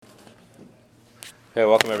Okay,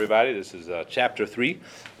 welcome everybody. This is chapter 3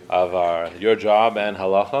 of our Your Job and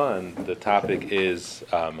Halacha, and the topic is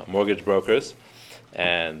mortgage brokers.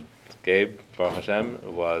 And Gabe, Baruch Hashem,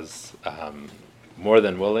 was more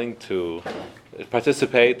than willing to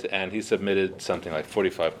participate, and he submitted something like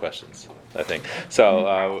 45 questions, I think.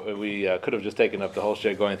 So we could have just taken up the whole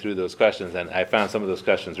share going through those questions, and I found some of those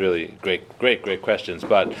questions really great questions.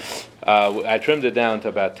 But I trimmed it down to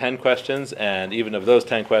about 10 questions, and even of those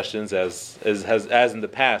 10 questions, as in the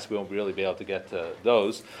past, we won't really be able to get to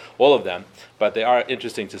all of them. But they are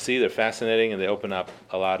interesting to see. They're fascinating, and they open up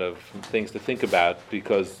a lot of things to think about,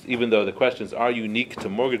 because even though the questions are unique to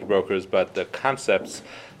mortgage brokers, but the concepts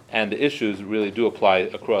and the issues really do apply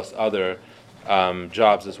across other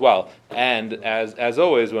jobs as well. And as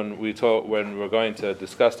always, when we're going to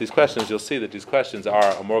discuss these questions, you'll see that these questions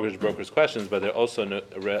are a mortgage broker's questions, but they're also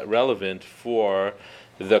relevant for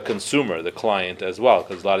the consumer, the client as well,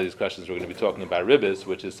 because a lot of these questions we're going to be talking about Ribbis,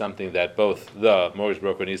 which is something that both the mortgage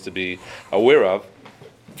broker needs to be aware of,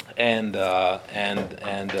 and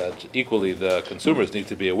equally the consumers need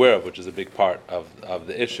to be aware of, which is a big part of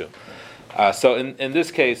the issue. So in this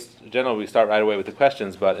case, generally we start right away with the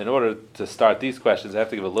questions, but in order to start these questions, I have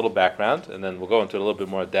to give a little background, and then we'll go into a little bit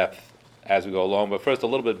more depth as we go along. But first, a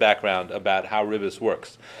little bit of background about how Ribbis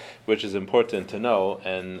works, which is important to know,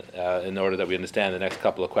 and in order that we understand the next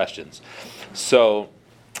couple of questions. So,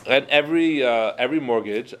 and every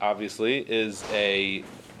mortgage, obviously, is a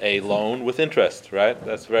loan with interest, right?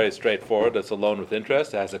 That's very straightforward. That's a loan with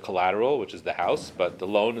interest. It has a collateral, which is the house, but the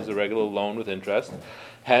loan is a regular loan with interest.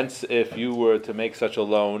 Hence, if you were to make such a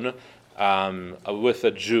loan with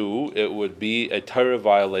a Jew, it would be a Torah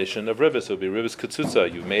violation of Ribbis. It would be Ribbis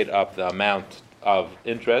Ketzutza. You made up the amount of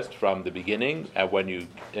interest from the beginning and when you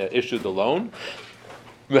issued the loan.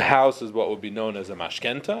 The house is what would be known as a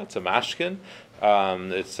mashkenta. It's a mashkin.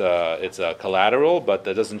 It's a collateral, but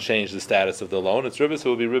that doesn't change the status of the loan. It's Ribbis, it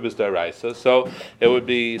would be Ribbis D'Oraisa. So it would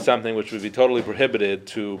be something which would be totally prohibited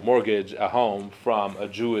to mortgage a home from a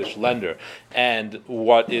Jewish lender. And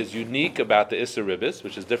what is unique about the Issa Ribbis,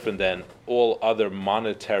 which is different than all other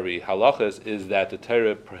monetary halachas, is that the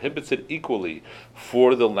Torah prohibits it equally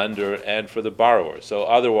for the lender and for the borrower. So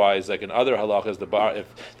otherwise, like in other halachas, if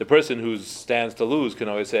the person who stands to lose can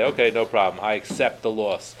always say, okay, no problem, I accept the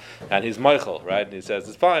loss, and he's Michael, right? And he says,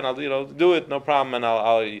 it's fine, I'll do it, no problem,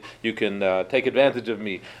 and you can take advantage of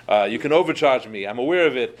me, you can overcharge me, I'm aware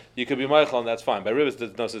of it, you can be Michael, and that's fine. By Ribbis,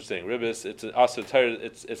 there's no such thing. Ribbis,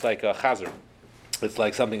 it's like a chazer. It's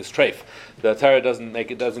like something is treif. The Torah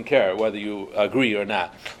doesn't care whether you agree or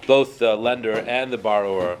not. Both the lender and the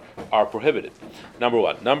borrower are prohibited. Number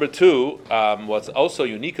one. Number two, what's also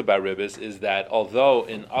unique about Ribbis is that although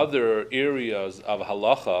in other areas of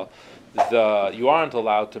halacha, you aren't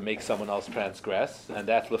allowed to make someone else transgress, and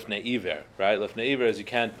that's lifnei iver, right? Lifnei iver is you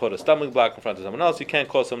can't put a stumbling block in front of someone else, you can't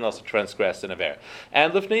cause someone else to transgress in aver.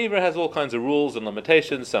 And lifnei iver has all kinds of rules and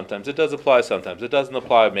limitations. Sometimes it does apply, sometimes it doesn't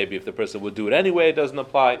apply. Maybe if the person would do it anyway, it doesn't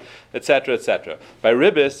apply, etc., etc. By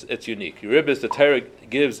Ribbis, it's unique. Ribbis, the Torah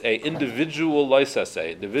gives a individual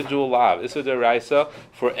loisase, individual lav, issa deraisa,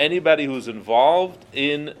 for anybody who's involved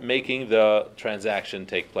in making the transaction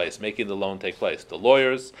take place, making the loan take place. The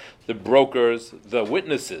lawyers, the brokers, the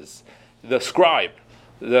witnesses, the scribe,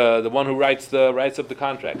 the one who writes up the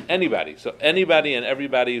contract, anybody. So anybody and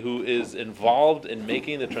everybody who is involved in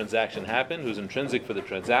making the transaction happen, who's intrinsic for the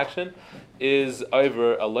transaction, is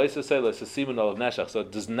over a leisasimun of neshach. So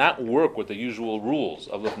it does not work with the usual rules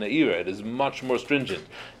of lifnei iver. It is much more stringent.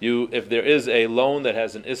 If there is a loan that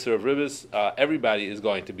has an isser of Ribbis, everybody is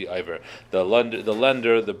going to be over. The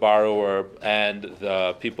lender, the borrower, and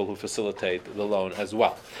the people who facilitate the loan as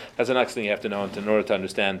well. That's the next thing you have to know in order to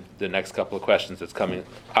understand the next couple of questions that's coming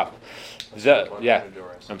up. I'm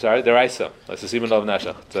sorry, deraisa. Leisasimun of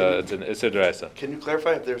neshach. It's an isser deraisa. Can you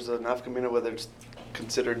clarify if there's a nafkamina whether it's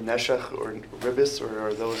considered neshach or ribbis, or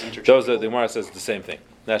are those interchangeable? Those the Gemara says the same thing.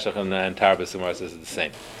 Neshach and tarbis, the Gemara says the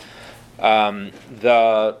same.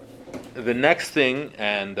 The next thing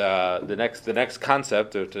and the next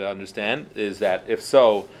concept to understand is that if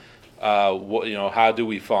so, how do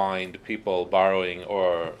we find people borrowing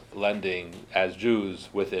or lending as Jews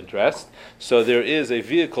with interest? So there is a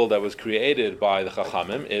vehicle that was created by the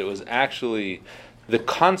Chachamim. It was actually, the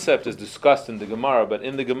concept is discussed in the Gemara, but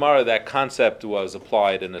in the Gemara that concept was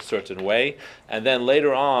applied in a certain way, and then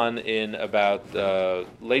later on in about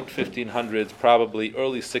late 1500s, probably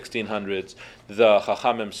early 1600s, the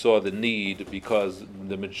Chachamim saw the need because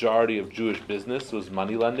the majority of Jewish business was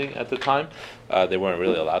money lending at the time. They weren't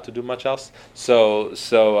really allowed to do much else. So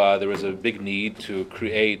there was a big need to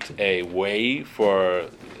create a way for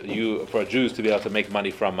for Jews to be able to make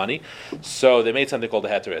money from money. So they made something called a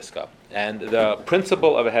heter iska. And the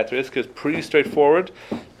principle of a heter iska is pretty straightforward.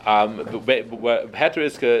 Heter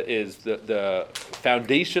iska is the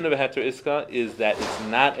foundation of a heter iska is that it's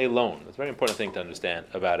not a loan. That's a very important thing to understand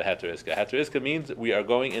about a heter iska. Heter iska means we are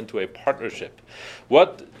going into a partnership.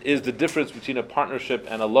 What is the difference between a partnership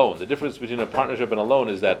and a loan? The difference between a partnership and a loan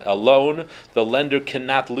is that a loan, the lender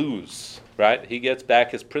cannot lose. Right? He gets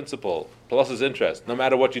back his principal plus his interest, no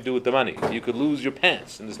matter what you do with the money. You could lose your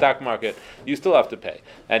pants in the stock market, you still have to pay.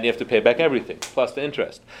 And you have to pay back everything, plus the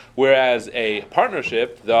interest. Whereas a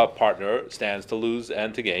partnership, the partner stands to lose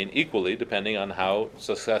and to gain equally, depending on how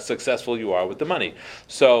successful you are with the money.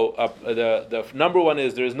 So the number one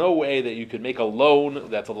is there's no way that you could make a loan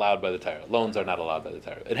that's allowed by the Torah. Loans are not allowed by the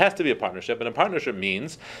Torah. It has to be a partnership, and a partnership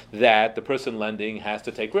means that the person lending has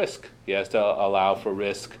to take risk. He has to allow for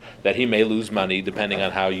risk that he may lose money depending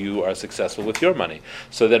on how you are successful with your money.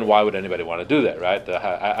 So then why would anybody want to do that, right?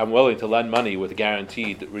 I'm willing to lend money with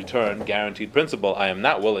guaranteed return, guaranteed principal. I am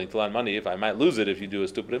not willing to lend money if I might lose it if you do a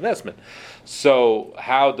stupid investment. So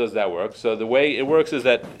how does that work? So the way it works is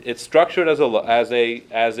that it's structured as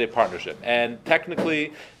a partnership. And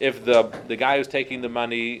technically, if the guy who's taking the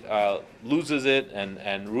money loses it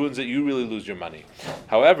and ruins it, you really lose your money.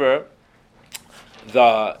 However,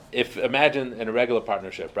 if imagine in a regular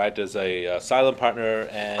partnership, right? There's a silent partner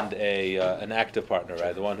and an active partner,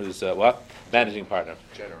 right? The one who's managing partner,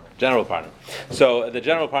 general partner. So the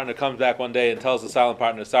general partner comes back one day and tells the silent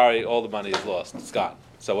partner, "Sorry, all the money is lost. It's gone."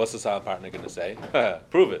 So what's the silent partner going to say?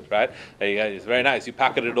 Prove it, right? Hey, it's very nice. You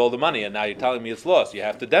pocketed all the money, and now you're telling me it's lost. You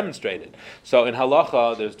have to demonstrate it. So in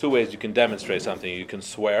Halachah, there's two ways you can demonstrate something. You can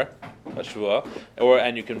swear, a shvua,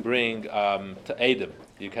 and you can bring to Eidim.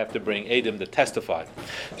 You have to bring Eidim to testify.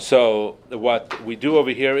 So what we do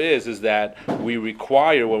over here is that we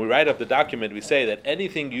require, when we write up the document, we say that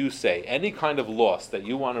anything you say, any kind of loss that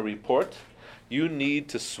you want to report, you need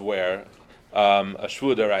to swear a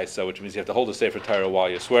shvua daraisa, which means you have to hold a sefer Torah while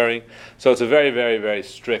you're swearing. So it's a very, very, very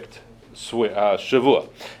strict shavua.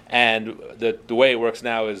 And the way it works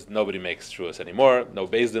now is nobody makes shuvuas anymore. No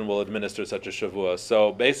Beis Din will administer such a shavua.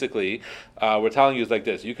 So basically, we're telling you it's like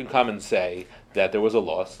this. You can come and say that there was a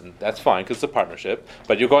loss, and that's fine because it's a partnership,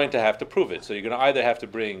 but you're going to have to prove it. So you're going to either have to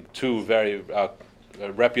bring two very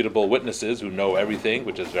reputable witnesses who know everything,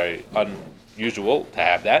 which is very unusual to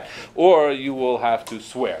have that, or you will have to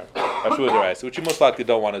swear, which you most likely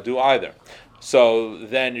don't want to do either. So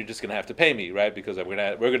then you're just going to have to pay me, right? Because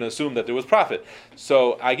we're going to assume that there was profit.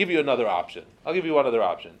 So I give you another option. I'll give you one other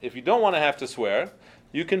option. If you don't want to have to swear,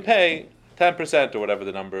 you can pay 10% or whatever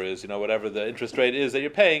the number is, whatever the interest rate is that you're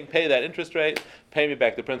paying, pay that interest rate, pay me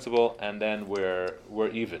back the principal, and then we're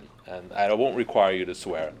even. And I won't require you to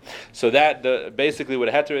swear. So that basically what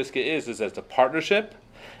a heter iska is as a partnership.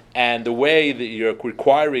 And the way that you're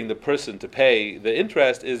requiring the person to pay the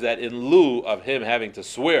interest is that in lieu of him having to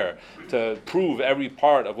swear to prove every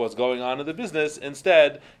part of what's going on in the business,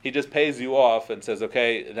 instead he just pays you off and says,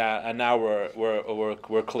 "Okay, now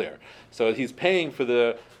we're clear." So he's paying for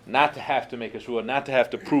not to have to make a shua, not to have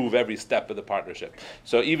to prove every step of the partnership.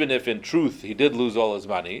 So even if in truth he did lose all his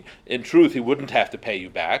money, in truth he wouldn't have to pay you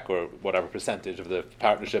back, or whatever percentage of the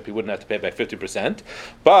partnership, he wouldn't have to pay back 50%,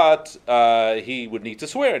 but he would need to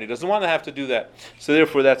swear, and he doesn't want to have to do that. So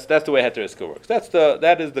therefore that's the way heter iska works.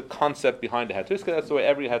 That is the concept behind the heter iska. That's the way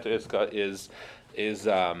every heter iska is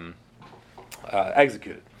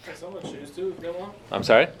executed. Can someone choose to if they want? I'm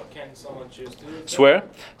sorry? Can someone choose to? Swear?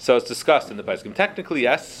 So it's discussed in the Paiskim. Technically,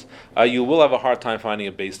 yes. You will have a hard time finding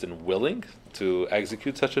a Beis Din willing to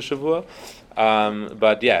execute such a shavua.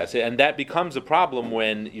 But yes, and that becomes a problem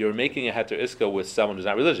when you're making a heter iska with someone who's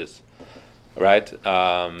not religious. Right?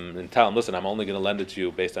 And tell him, listen, I'm only going to lend it to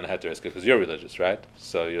you based on a heter iska because you're religious, right?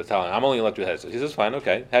 So you're telling him, I'm only going to let you heter iska. He says, fine,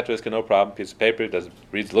 okay, heter iska, no problem, piece of paper,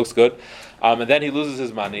 reads, looks good. And then he loses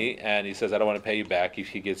his money and he says, I don't want to pay you back.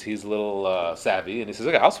 He's a little savvy and he says,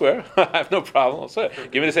 okay, I'll swear. I have no problem, I'll swear.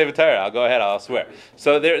 Give me the sefer Torah, I'll go ahead, I'll swear.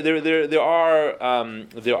 So there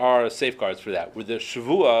are safeguards for that. Where the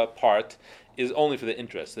shavua part is only for the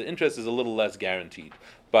interest. The interest is a little less guaranteed.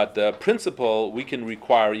 But the principle, we can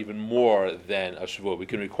require even more than a shavua. We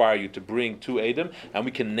can require you to bring two Eidim, and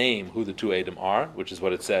we can name who the two Eidim are, which is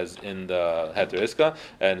what it says in the heter iska,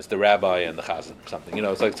 and it's the rabbi and the chazan or something.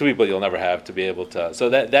 It's like two people you'll never have to be able to. So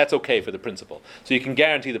that's okay for the principle. So you can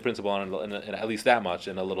guarantee the principle in at least that much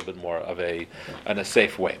in a little bit more of in a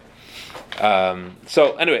safe way.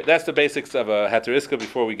 So anyway, that's the basics of a heter iska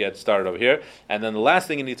before we get started over here. And then the last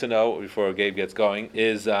thing you need to know before Gabe gets going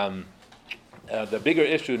is. The bigger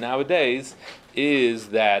issue nowadays is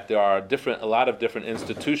that there are a lot of different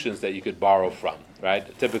institutions that you could borrow from,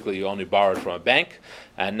 right? Typically, you only borrowed from a bank,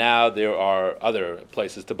 and now there are other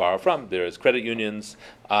places to borrow from. There's credit unions,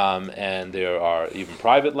 and there are even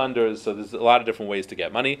private lenders. So there's a lot of different ways to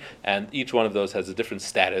get money, and each one of those has a different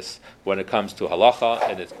status when it comes to halacha,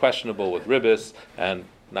 and it's questionable with ribbis. And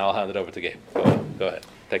now I'll hand it over to Gabe. Go ahead,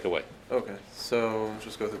 take it away. Okay, so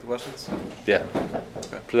just go through the questions. Yeah.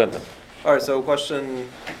 Okay. Present them. All right, so question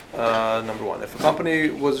number one. If a company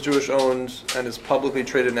was Jewish owned and is publicly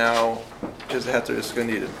traded now, is a heter iska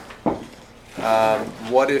needed?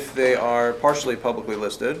 What if they are partially publicly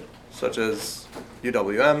listed, such as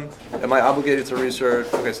UWM? Am I obligated to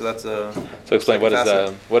research? Okay, so that's a... So explain, what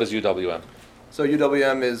is UWM? So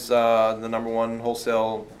UWM is the number one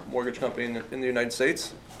wholesale mortgage company in the United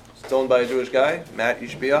States. It's owned by a Jewish guy, Matt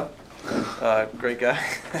Ishbia. Great guy.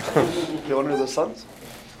 The owner of the Suns?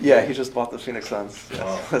 Yeah, he just bought the Phoenix Suns. Yes,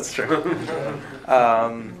 Wow. that's true.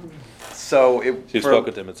 So You've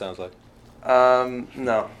spoken to him, it sounds like.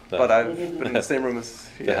 No, but I've been in the same room as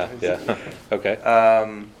he. Yeah. Okay.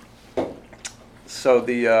 So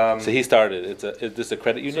the So he started. Is this a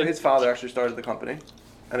credit union? so his father actually started the company,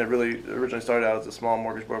 and it really originally started out as a small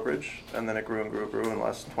mortgage brokerage, and then it grew and grew and grew. In the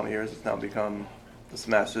last 20 years, it's now become this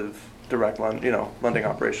massive direct lending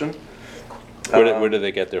operation. Where do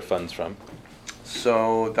they get their funds from?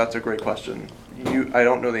 So that's a great question. I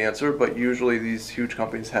don't know the answer, but usually these huge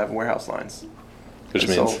companies have warehouse lines.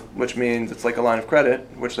 Which means it's like a line of credit,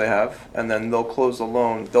 which they have, and then they'll close the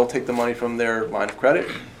loan. They'll take the money from their line of credit,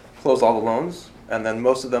 close all the loans, and then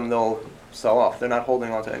most of them they'll sell off. They're not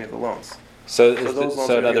holding on to any of the loans. So those loans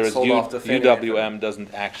in are other gonna get words, sold off to Fannie Mae. UWM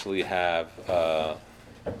doesn't actually have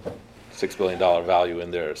 $6 billion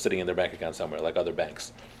value sitting in their bank account somewhere, like other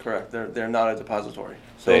banks. Correct. They're not a depository.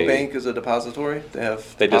 So They- a bank is a depository. They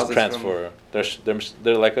have They just deposits transfer.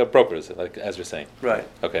 They're like a brokers, like as you're saying. Right.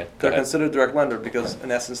 Okay. Go They're ahead. considered direct lender because, in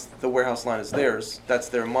essence, the warehouse line is theirs. That's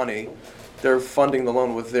their money. They're funding the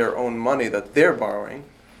loan with their own money that they're borrowing,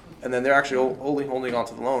 and then they're actually only holding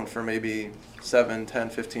onto the loan for maybe 7, 10,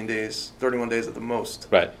 15 days, 31 days at the most.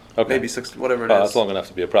 Right. Okay. Maybe 6, whatever it Oh, is. that's long enough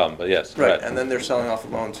to be a problem, but yes. Right. And then they're selling off the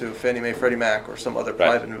loan to Fannie Mae, Freddie Mac, or some other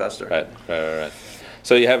private investor. Right.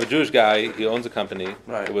 So you have a Jewish guy. He owns a company.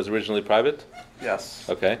 Right. It was originally private. Yes.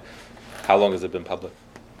 Okay. How long has it been public?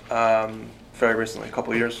 Very recently, a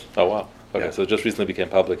couple of years. Oh wow. Okay. Yeah. So it just recently became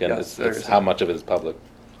public, and Yes, very it's recently. how much of it is public?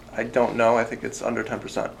 I don't know. I think it's under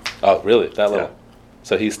 10%. Oh, really? That little? Yeah.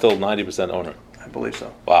 So he's still 90% owner. I believe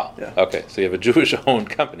so. Wow. Yeah. Okay. So you have a Jewish-owned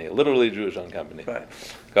company, literally Jewish-owned company. Right.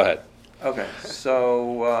 Go ahead. Okay.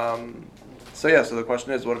 So the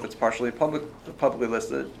question is, what if it's publicly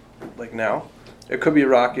listed, like now? It could be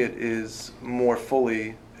Rocket is more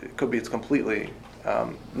fully. It could be it's completely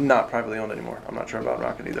not privately owned anymore. I'm not sure about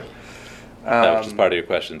Rocket either. That was just part of your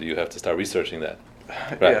question. Do you have to start researching that?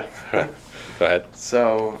 Right. Yeah. Go ahead.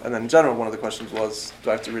 So, and then in general, one of the questions was, do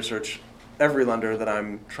I have to research every lender that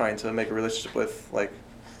I'm trying to make a relationship with? Like,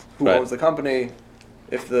 who Right. owns the company?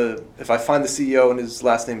 If I find the CEO and his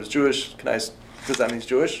last name is Jewish, does that mean he's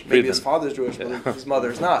Jewish? Maybe his Friedman. father's Jewish, Yeah. but his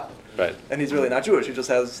mother's not. Right. And he's really not Jewish. He just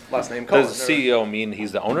has last name Cohen. Does the CEO mean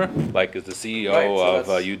he's the owner? Like, is the CEO Right, so of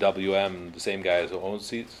that's- UWM the same guy as who owns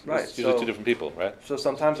seats? Right, It's usually so- two different people, right? So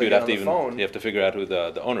sometimes So I you'd get have on to the phone. you have to figure out who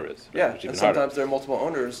the owner is. Right? Yeah, Which is and even harder. sometimes there are multiple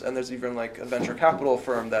owners, and there's even like a venture capital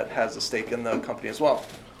firm that has a stake in the company as well.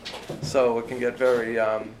 So it can get very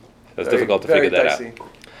It's very- difficult to very figure that dicey. out.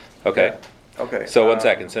 Okay. Yeah. Okay. So 1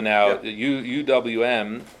 second. So now yeah.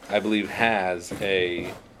 UWM, I believe, has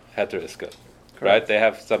a heter iska, right? Correct. They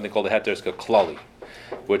have something called a heter iska klali,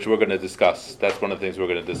 which we're going to discuss. That's one of the things we're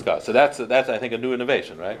going to discuss. So that's I think a new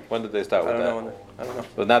innovation, right? When did they start I with don't that? know. I don't know.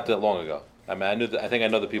 But not that long ago. I mean, I think I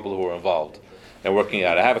know the people who were involved and working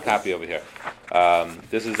out. I have a copy over here.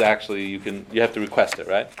 This is actually you have to request it,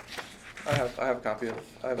 right? I have a copy of.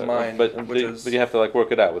 I have mine, but which is. you have to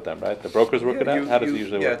work it out with them, right? The brokers work it out. How does it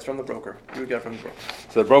usually Yeah, work? it's from the broker. You would get it from the broker.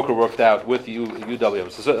 So the broker worked out with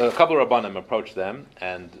UWM. So a couple of Rabbanim approached them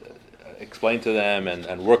and explained to them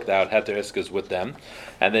and worked out heter iskas with them.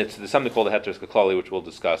 And there's something called a heter iska klali, which we'll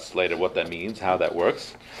discuss later what that means, how that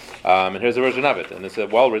works. And here's a version of it. And it's a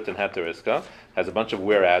well-written heter iska. Has a bunch of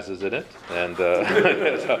whereases in it, and so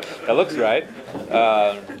that looks right.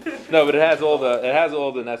 No, but it has all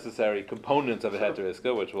the necessary components of a heter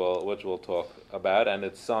iska, which we'll talk about. And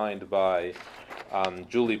it's signed by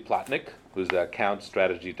Julie Plotnick, who's the account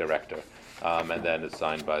strategy director. And then it's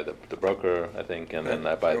signed by the broker, I think, and then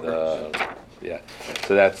by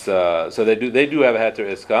So that's so they do have a heter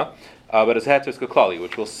iska, but it's heter iska klali,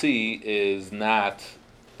 which we'll see is not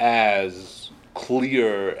as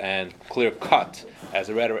clear and clear cut as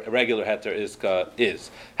a regular heter iska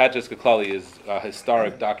is. Heter iska klali is a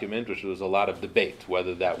historic document which was a lot of debate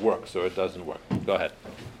whether that works or it doesn't work. Go ahead.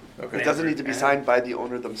 Okay. It doesn't need to be signed by the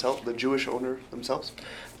owner themselves, the Jewish owner themselves?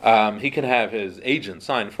 He can have his agent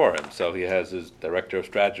sign for him, so he has his director of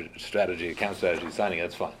strategy, account strategy signing it.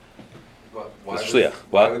 That's fine. But why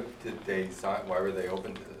did they sign? Why were they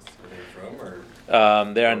open to this? Were they from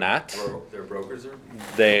or? They are not. Their brokers are.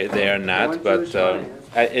 They are not. But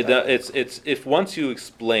it's if once you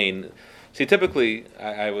explain. See, typically,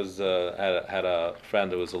 I was had a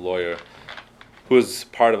friend who was a lawyer who was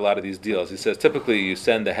part of a lot of these deals. He says typically you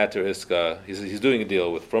send the heter iska. He's doing a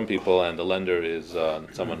deal with from people, and the lender is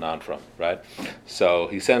someone non-from, right? So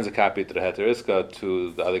he sends a copy to the heter iska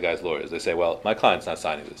to the other guy's lawyers. They say, "Well, my client's not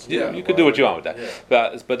signing this. You could do what you want with that."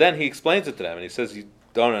 Yeah. But then he explains it to them, and he says, "You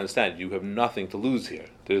don't understand. You have nothing to lose here.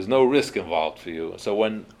 There's no risk involved for you. So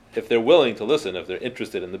if they're willing to listen, if they're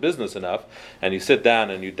interested in the business enough, and you sit down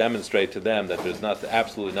and you demonstrate to them that there's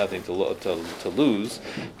absolutely nothing to lose,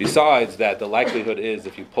 besides that the likelihood is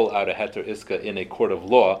if you pull out a heter iska in a court of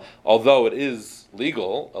law, although it is a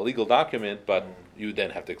legal document, but you then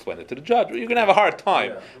have to explain it to the judge, you're going to have a hard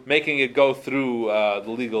time making it go through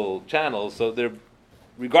the legal channels, so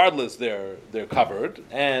regardless, they're covered,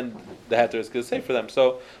 and the heter iska is safe for them.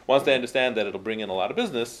 So once they understand that it'll bring in a lot of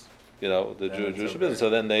business, the Jewish business. So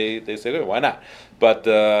then they say, okay, why not? But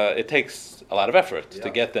it takes a lot of effort to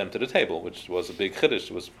get them to the table, which was a big chiddush.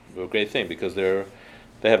 It was a great thing because they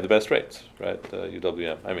have the best rates, right?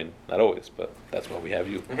 UWM. I mean, not always, but that's why we have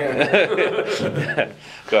you.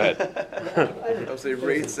 Go ahead. I would say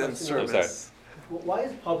rates and service. Why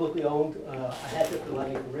is publicly owned a heter for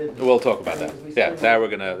letting Ribbis? We'll talk about that. Yeah, that we're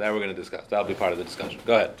gonna discuss. That'll be part of the discussion.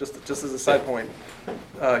 Go ahead. Just as a side point,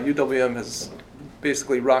 UWM has.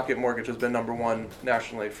 Basically, Rocket Mortgage has been number one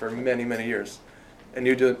nationally for many, many years, and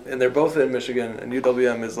they're both in Michigan, and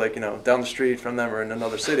UWM is down the street from them or in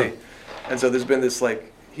another city, and so there's been this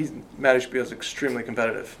Matt HBO is extremely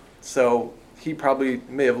competitive, so he probably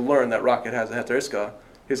may have learned that Rocket has a heter iska.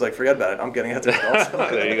 He's like, forget about it, I'm getting a heter iska also.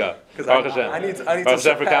 There you go. Because I need to surpass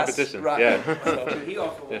for competition. Rocket. Yeah. So he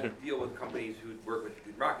also won't deal with companies who work with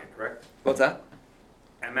Rocket, correct? What's that?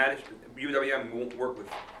 And UWM won't work with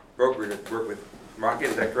brokers that work with Rocket,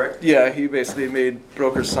 is that correct? Yeah, he basically made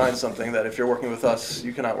brokers sign something that if you're working with us,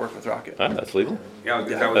 you cannot work with Rocket. That's legal. Yeah,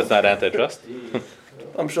 that's not antitrust.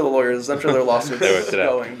 I'm sure their lawsuits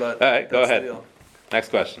going, but all right, go ahead. The deal. Next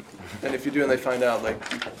question. And if you do and they find out,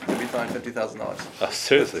 you'll be fined $50,000. Oh,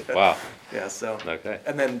 seriously? Wow. Yeah, so. Okay.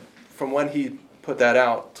 And then from when he put that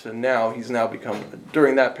out to now, he's now become,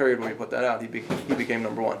 during that period when he put that out, he became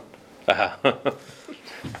number one.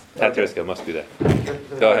 Heter iska must be there.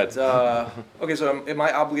 Go ahead. Okay, so am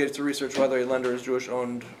I obligated to research whether a lender is Jewish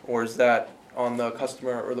owned, or is that on the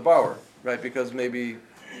customer or the borrower, right? Because maybe,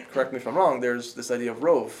 correct me if I'm wrong, there's this idea of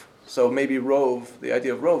rove. So maybe the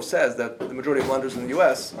idea of rove says that the majority of lenders in the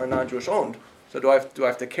U.S. are non-Jewish owned. So do I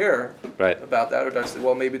have to care about that, or do I say,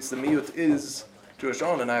 well, maybe it's the miyut is Jewish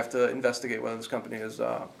owned, and I have to investigate whether this company is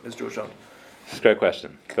Jewish owned? That's a great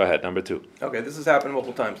question. Go ahead, number 2. Okay, this has happened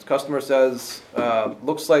multiple times. Customer says,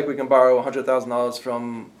 looks like we can borrow $100,000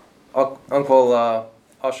 from Uncle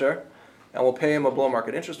Usher, and we'll pay him a below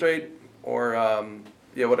market interest rate, or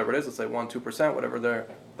whatever it is. Let's say 1-2%, whatever the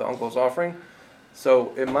uncle's offering.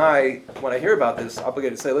 So am I, when I hear about this,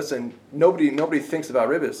 obligated to say, listen, nobody thinks about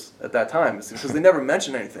Ribbis at that time, because they never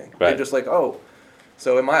mention anything. Right. They're just like, oh.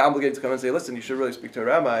 So am I obligated to come and say, listen, you should really speak to a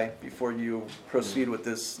rabbi before you proceed with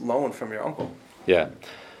this loan from your uncle? Yeah.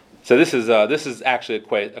 So this is actually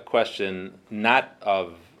a question not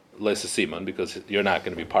of Lesa Simon, because you're not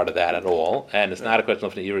going to be part of that at all, and it's not a question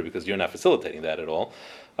of Ne'ira because you're not facilitating that at all.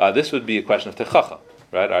 This would be a question of Techacha,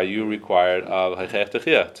 right? Are you required of Hechech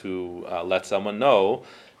Techia to let someone know,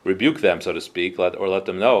 rebuke them, so to speak, or let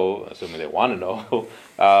them know, assuming they want to know,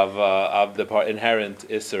 of the inherent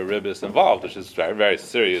Isser Ribbis involved, which is very, very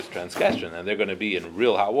serious transgression, and they're going to be in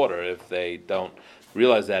real hot water if they don't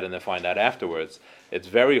realize that and they find out afterwards. It's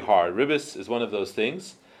very hard. Ribbis is one of those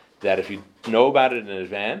things that if you know about it in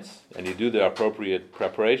advance and you do the appropriate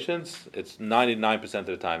preparations, it's 99% of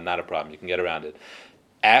the time not a problem. You can get around it.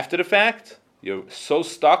 After the fact, you're so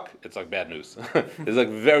stuck, it's like bad news. There's like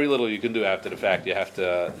very little you can do after the fact. You have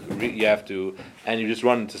to, and you just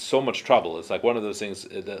run into so much trouble. It's like one of those things,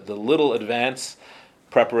 the little advance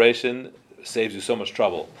preparation saves you so much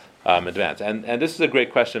trouble advance. And this is a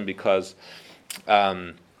great question because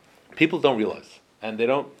people don't realize, and they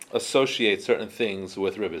don't associate certain things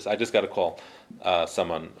with Ribbis. I just got a call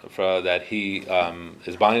someone that he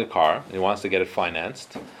is buying a car and he wants to get it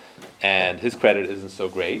financed, and his credit isn't so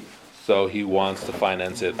great. so he wants to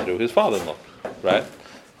finance it through his father-in-law, right?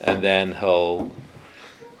 And then he'll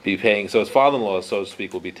be paying. So his father-in-law, so to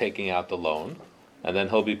speak, will be taking out the loan, and then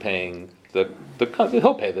he'll be paying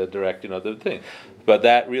he'll pay the direct, the thing. But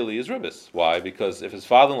that really is Ribbis. Why? Because if his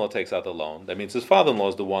father-in-law takes out the loan, that means his father-in-law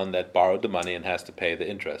is the one that borrowed the money and has to pay the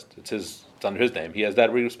interest. It's under his name. He has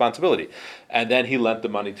that responsibility. And then he lent the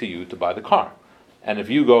money to you to buy the car. And if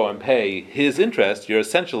you go and pay his interest, you're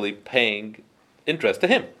essentially paying interest to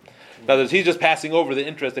him. In other words, he's just passing over the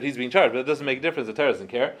interest that he's being charged, but it doesn't make a difference. The Torah doesn't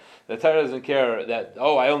care. The Torah doesn't care that,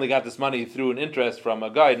 I only got this money through an interest from a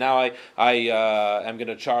guy. Now I am going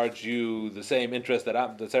to charge you the same interest the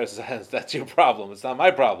Torah says, that's your problem. It's not my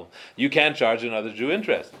problem. You can't charge another Jew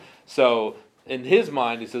interest. So in his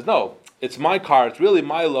mind, he says, no, it's my car. It's really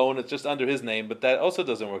my loan. It's just under his name, but that also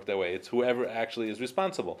doesn't work that way. It's whoever actually is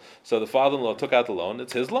responsible. So the father-in-law took out the loan.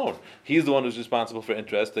 It's his loan. He's the one who's responsible for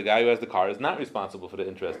interest. The guy who has the car is not responsible for the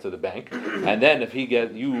interest to the bank. And then if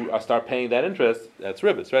you start paying that interest, that's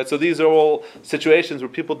Ribbis, right? So these are all situations where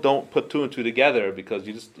people don't put two and two together because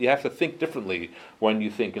you have to think differently when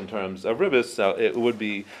you think in terms of Ribbis. So it would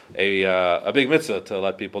be a big mitzvah to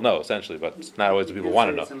let people know, essentially, but it's not always what people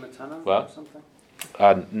want to know. Well,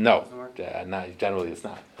 no, not generally it's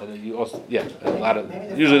not. You also,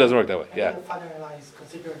 usually doesn't work that way. Yeah.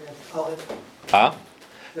 Huh?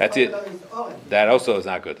 That's it. That also is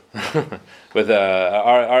not good. With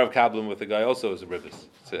our problem with the guy also is a Ribbis.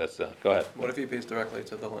 So that's go ahead. What if he pays directly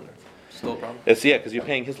to the lender? Still a problem? It's because you're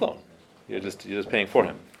paying his loan. You're just paying for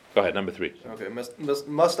him. Go ahead, number 3. Okay.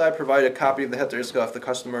 Must I provide a copy of the heter iska if the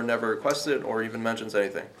customer never requests it or even mentions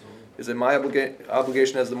anything? Is it my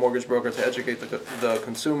obligation as the mortgage broker to educate the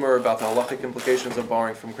consumer about the halachic implications of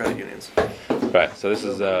borrowing from credit unions? Right. So this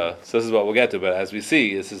is what we'll get to. But as we see,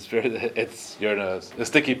 you're in a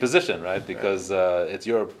sticky position, right? Because it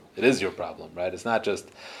is your problem, right? It's not just.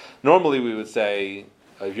 Normally, we would say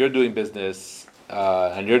if you're doing business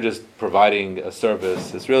and you're just providing a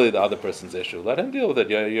service, it's really the other person's issue. Let him deal with it.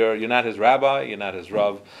 You're not his rabbi. You're not his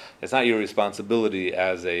rav. It's not your responsibility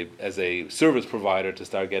as a service provider to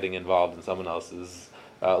start getting involved in someone else's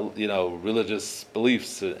religious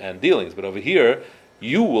beliefs and dealings. But over here,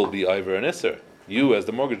 you will be over an isser. You, as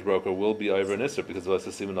the mortgage broker, will be over an isser because of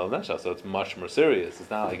the siman al nesha. So it's much more serious.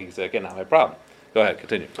 It's not like you can say, okay, not my problem. Go ahead,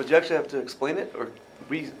 continue. But you actually have to explain it, or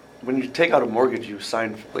when you take out a mortgage, you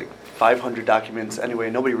sign like 500 documents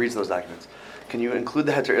anyway. Nobody reads those documents. Can you include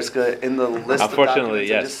the heter iska in the list of documents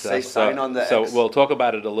yes. and just say sign on the So X? we'll talk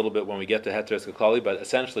about it a little bit when we get to heter iska klali, but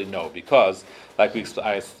essentially no, because like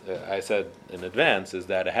I said in advance, is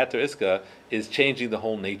that a heter iska is changing the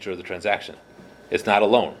whole nature of the transaction. It's not a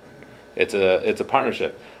loan. It's a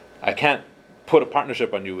partnership. I can't put a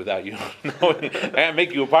partnership on you without you knowing. I can't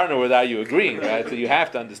make you a partner without you agreeing, right? So you have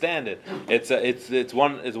to understand it. It's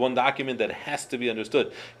one document that has to be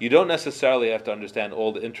understood. You don't necessarily have to understand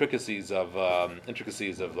all the intricacies of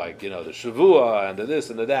like the shavua and the this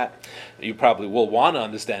and the that. You probably will want to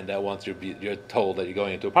understand that once you're told that you're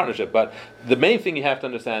going into a partnership. But the main thing you have to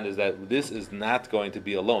understand is that this is not going to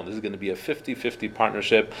be a loan. This is going to be a 50-50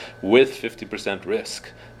 partnership with 50% risk.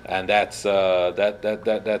 And that's a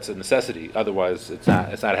necessity. Otherwise, it's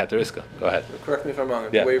not a heter iska. Go ahead. Correct me if I'm wrong.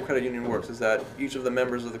 The way a credit union works is that each of the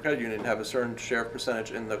members of the credit union have a certain share of percentage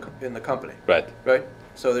in the company. Right. Right.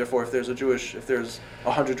 So therefore, if there's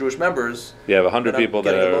 100 Jewish members, you have 100 people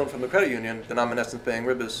that are getting a loan from the credit union, then I'm in essence paying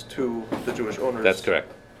ribbis to the Jewish owners. That's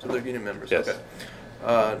correct. So they're union members. Yes.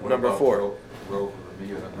 Okay. Number 4. Roe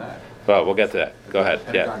review on that. Well, we'll get to that. Go ahead.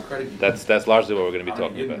 Yeah. That's largely what we're going to be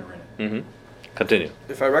talking about. Mm-hmm. Continue.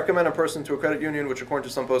 If I recommend a person to a credit union, which according to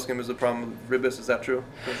some poskim is a problem with Ribbis, is that true?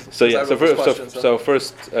 So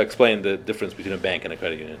first explain the difference between a bank and a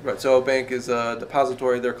credit union. Right. So a bank is a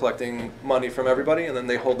depository. They're collecting money from everybody, and then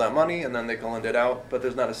they hold that money, and then they can lend it out. But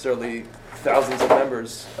there's not necessarily thousands of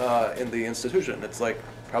members in the institution. It's like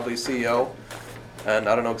probably CEO. And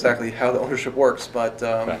I don't know exactly how the ownership works, but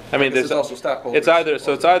right. I mean, there's also stockholders.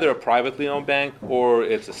 It's either a privately owned bank or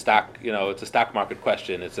it's a stock. It's a stock market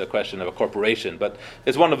question. It's a question of a corporation, but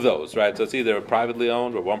it's one of those, right? So it's either privately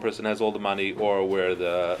owned, where one person has all the money, or where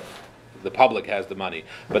the public has the money.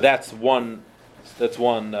 But that's one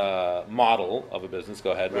model of a business.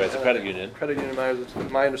 Go ahead. Right? It's a credit union. Credit union.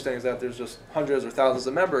 My understanding is that there's just hundreds or thousands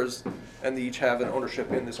of members, and they each have an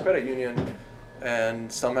ownership in this credit union.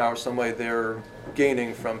 And somehow or some way they're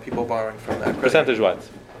gaining from people borrowing from that credit. Percentage-wise,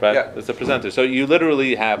 right? Yeah. It's a percentage. So you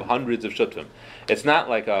literally have hundreds of shutfim. It's not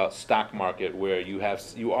like a stock market where you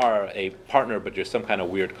are a partner, but you're some kind of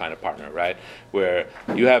weird kind of partner, right? Where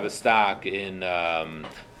you have a stock in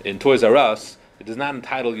Toys R Us, it does not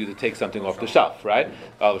entitle you to take something off the shelf, right?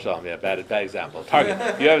 Oh, shelf, yeah, bad example.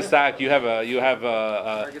 Target. You have a stock. You have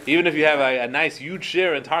even if you have a nice huge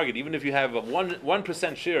share in Target, even if you have a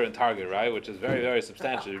 1% share in Target, right, which is very, very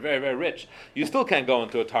substantial, very, very rich, you still can't go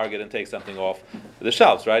into a Target and take something off the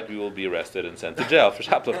shelves, right? You will be arrested and sent to jail for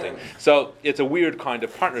shoplifting. So it's a weird kind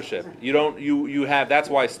of partnership. You have. That's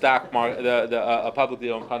why a publicly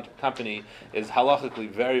owned company is halachically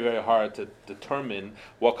very, very hard to determine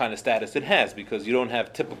what kind of status it has, because you don't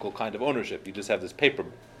have typical kind of ownership. You just have this paper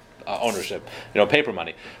ownership, paper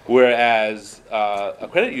money. Whereas a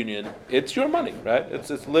credit union, it's your money, right?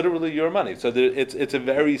 It's literally your money. So it's a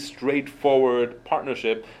very straightforward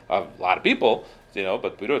partnership of a lot of people.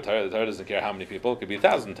 But we don't. The Torah doesn't care how many people. It could be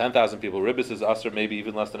 1,000, 10,000 people. Ribbis is usher, maybe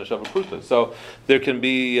even less than a shavuot pruta. So there can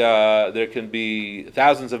be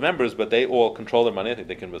thousands of members, but they all control their money. I think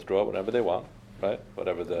they can withdraw whatever they want, right?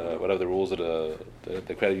 Whatever the rules of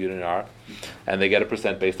the credit union are, and they get a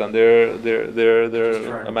percent based on their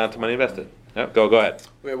amount of money invested. Yeah, go ahead.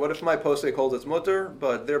 Okay, what if my posek holds its mutter,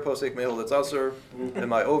 but their posek may hold its aser, and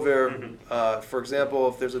my over? For example,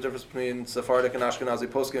 if there's a difference between Sephardic and Ashkenazi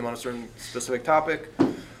poskim on a certain specific topic,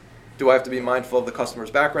 do I have to be mindful of the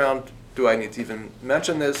customer's background? Do I need to even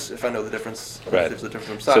mention this if I know the difference? Right. If there's a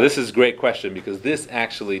difference. So this is a great question, because this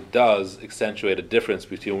actually does accentuate a difference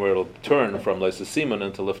between where it'll turn from Leisa Simon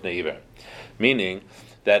into Lifnei Iver. Meaning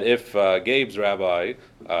that if Gabe's rabbi,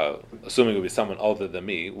 assuming it would be someone older than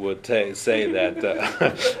me, would say that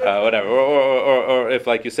whatever, or if,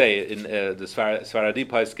 like you say, in the Sfaradi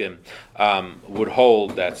Paiskim would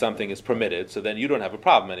hold that something is permitted, so then you don't have a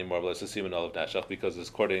problem anymore with Siman Olav Nashach, because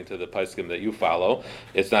according to the Paiskim that you follow,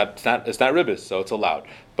 it's not Ribbis, so it's allowed.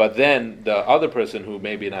 But then the other person who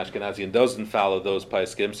may be an Ashkenazi and doesn't follow those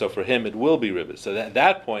Paiskim, so for him it will be Ribbis. So at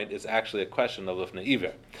that point, it's actually a question of Lifnei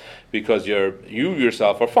Iver, because you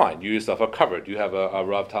yourself are fine. You yourself are covered. You have a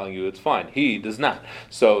Rav telling you it's fine. He does not.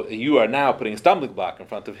 So you are now putting a stumbling block in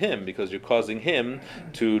front of him, because you're causing him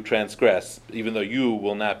to transgress, even though you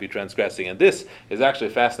will not be transgressing. And this is actually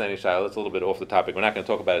a fascinating shayla. It's a little bit off the topic. We're not going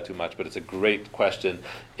to talk about it too much, but it's a great question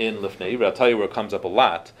in Lifnei Iver. I'll tell you where it comes up a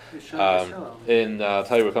lot.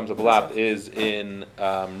 Is in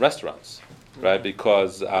restaurants. Right,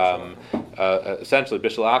 because essentially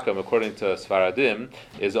Bishul Akam, according to Sfaradim,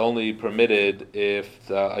 is only permitted if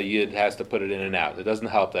a Yid has to put it in and out. It doesn't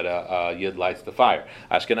help that a Yid lights the fire.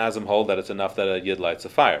 Ashkenazim hold that it's enough that a Yid lights a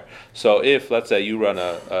fire. So if, let's say, you're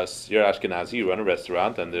Ashkenazi, you run a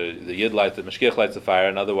restaurant, and the Yid lights, the Mashgiach lights the fire,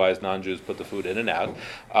 and otherwise non-Jews put the food in and out,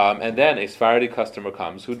 and then a Sephardi customer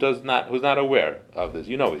comes who's not aware of this.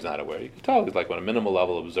 He's not aware. You can tell he's like on a minimal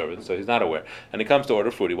level of observance, so he's not aware. And he comes to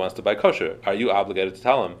order food. He wants to buy kosher. Are you obligated to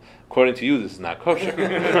tell him, according to you, this is not kosher?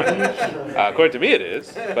 According to me, it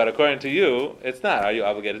is, but according to you, it's not. Are you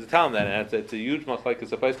obligated to tell him that? And it's a huge machlokes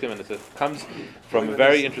it's a place, and it comes from a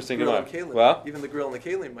very interesting Gemara. Well, even the grill and the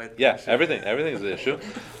kalim might. Yeah, everything is an issue,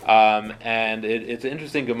 and it's an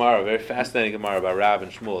interesting Gemara, a very fascinating Gemara about Rav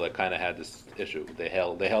and Shmuel that kind of had this issue. They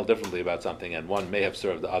held differently about something, and one may have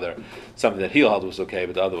served the other something that he held was okay,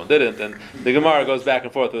 but the other one didn't. And the Gemara goes back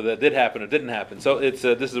and forth whether that did happen or didn't happen. So it's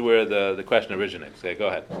this is where the question originates. Okay, go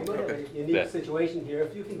ahead. A unique situation here.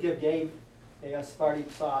 If you can give Gabe a Sephardi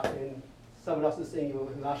psat and someone else is saying you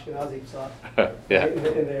with an Ashkenazi psat, yeah, and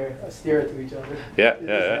they're steer to each other.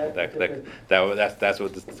 That's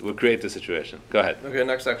what would create the situation. Go ahead. Okay,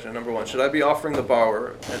 next section, number 1. Should I be offering the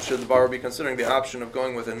borrower, and should the borrower be considering the option of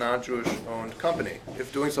going with a non-Jewish owned company?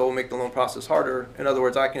 If doing so will make the loan process harder, in other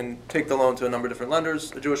words, I can take the loan to a number of different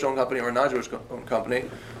lenders, a Jewish owned company or a non-Jewish owned company.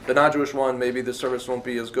 The non-Jewish one, maybe the service won't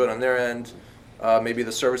be as good on their end. Maybe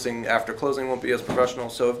the servicing after closing won't be as professional.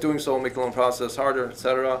 So if doing so will make the loan process harder,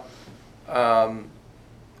 etc., and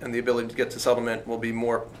the ability to get to settlement will be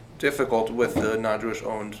more difficult with the non-Jewish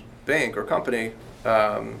owned bank or company.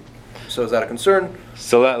 So is that a concern?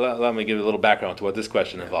 So let me give you a little background to what this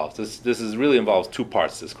question involves. This really involves two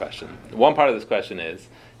parts, this question. One part of this question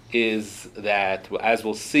is that, as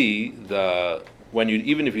we'll see,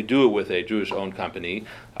 even if you do it with a Jewish-owned company,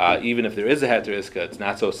 even if there is a heter iska, it's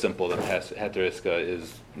not so simple that heter iska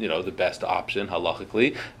is the best option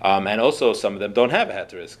halachically, and also some of them don't have a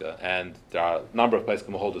heter iska, and there are a number of places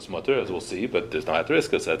that hold this mutter, as we'll see, but there's no heter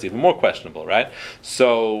iska, so that's even more questionable, right?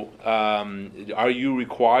 So, are you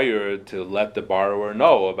required to let the borrower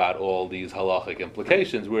know about all these halachic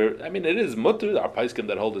implications? It is mutter. There are paiskim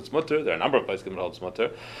that hold its mutter. There are a number of paiskim that hold its mutter.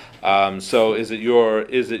 So, is it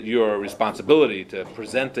your responsibility to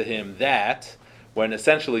present to him that, when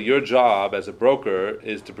essentially your job as a broker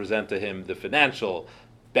is to present to him the financial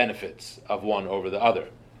benefits of one over the other?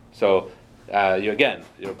 So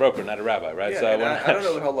you're a broker, not a rabbi, right? Yeah, so and I don't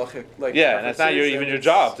know how halachic like. yeah, and that's not even your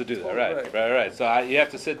job to do that, Right. right. So you have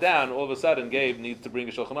to sit down. All of a sudden, Gabe needs to bring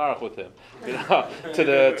a shulchan aruch with him, to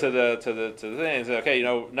the thing. And say, okay,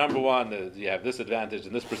 number one, you have this advantage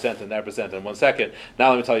and this percent and that percent in 1 second. Now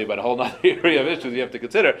let me tell you about a whole other area of issues you have to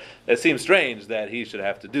consider. It seems strange that he should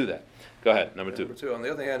have to do that. Go ahead, number two. Number two. On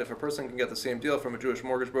the other hand, if a person can get the same deal from a Jewish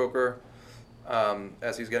mortgage broker,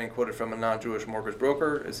 as he's getting quoted from a non-Jewish mortgage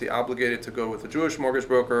broker, is he obligated to go with a Jewish mortgage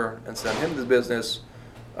broker and send him the business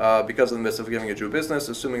because of the mitzvah of giving a Jew business,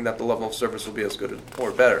 assuming that the level of service will be as good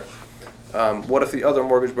or better? What if the other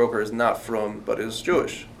mortgage broker is not from but is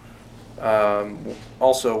Jewish?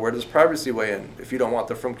 Also, where does privacy weigh in? If you don't want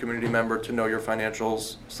the from community member to know your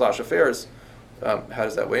financials / affairs, how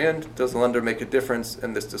does that weigh in? Does the lender make a difference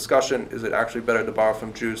in this discussion? Is it actually better to borrow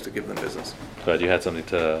from Jews to give them business? But you had something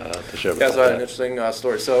to share about Yeah, so I had an interesting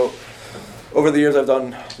story. So over the years, I've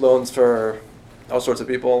done loans for all sorts of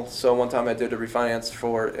people. So one time I did a refinance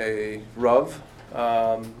for a Rav,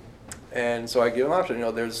 and so I gave him an option.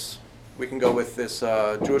 We can go with this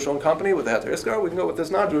Jewish-owned company with the Heter Iskar, or we can go with this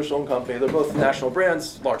non-Jewish-owned company. They're both national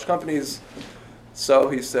brands, large companies. So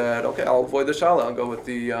he said, okay, I'll avoid the shala and go with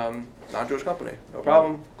the non-Jewish company. No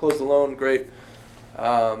problem. Close the loan, great.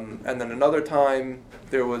 And then another time,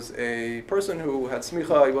 there was a person who had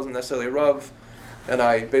smicha. He wasn't necessarily a Rav. And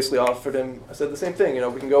I basically offered him, I said the same thing.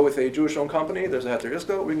 We can go with a Jewish-owned company. There's a Heter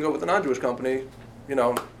Iskar. We can go with a non-Jewish company.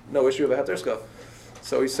 No issue of a Heter Iskar.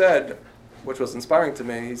 So he said, which was inspiring to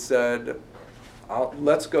me, he said,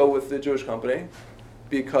 let's go with the Jewish company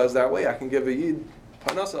because that way I can give a Yid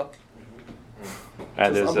parnasa.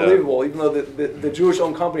 And it's unbelievable, even though the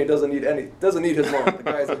Jewish-owned company doesn't need his loan. The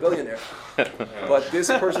guy is a billionaire. But this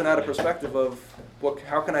person had a perspective of,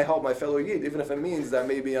 how can I help my fellow Yid, even if it means that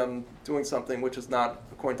maybe I'm doing something which is not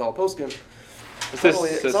according to all poskim. It's not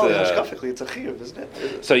only hashkafically, it's a chiyuv, isn't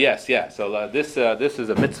it? So yes, yeah. So this is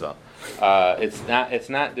a mitzvah. It's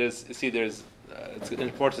not. It's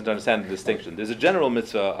important to understand the distinction. There's a general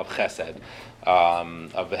mitzvah of chesed,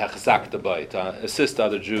 of hechazak dabai, to assist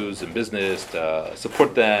other Jews in business, to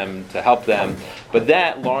support them, to help them. But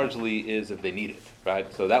that largely is if they need it,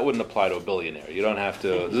 right? So that wouldn't apply to a billionaire. You don't have to.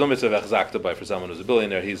 There's no mitzvah of hechazak dabai for someone who's a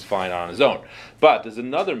billionaire. He's fine on his own. But there's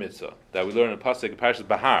another mitzvah that we learn in Pasuk Parashat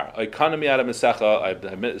Bahar. Economy out of misecha.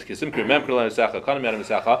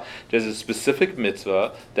 There's a specific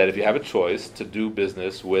mitzvah that if you have a choice to do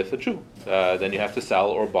business with a Jew, then you have to sell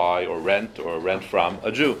or buy or rent from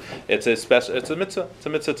a Jew. It's a mitzvah. It's a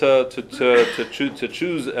mitzvah to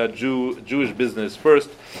choose a Jewish business first,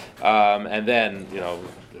 and then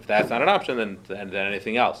if that's not an option, then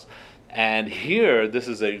anything else. And here,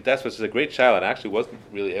 that's what's a great challenge. I actually wasn't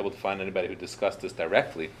really able to find anybody who discussed this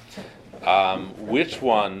directly. Which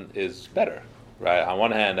one is better, right? On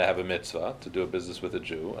one hand, I have a mitzvah to do a business with a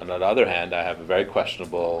Jew, and on the other hand, I have a very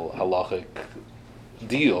questionable halachic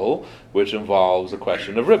deal, which involves a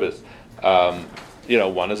question of ribbis.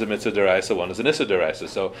 One is a mitzvah deraisa, one is an issa deraisa.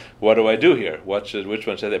 So what do I do here? Which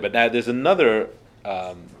one should I do? But now there's another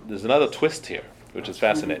twist here, which is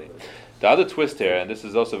fascinating. The other twist here, and this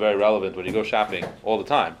is also very relevant when you go shopping all the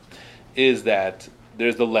time, is that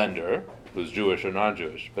there's the lender, who's Jewish or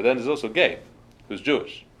non-Jewish, but then there's also Gabe, who's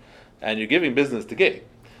Jewish. And you're giving business to Gabe,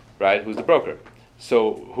 right, who's the broker.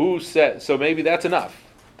 So maybe that's enough.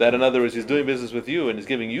 That, in other words, he's doing business with you and he's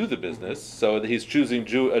giving you the business, so he's choosing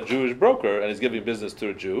a Jewish broker and he's giving business to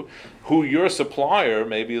a Jew, who your supplier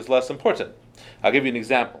maybe is less important. I'll give you an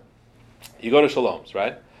example. You go to Shalom's,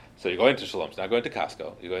 right? So you're going to Shalom's, not going to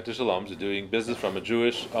Costco. You're going to Shalom's, you're doing business from a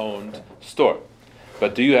Jewish-owned store.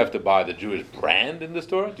 But do you have to buy the Jewish brand in the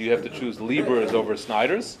store? Do you have to choose Lieber's over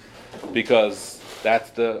Snyder's? Because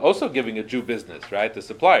that's also giving a Jew business, right? The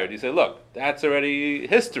supplier. Do you say, look, that's already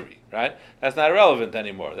history, right? That's not relevant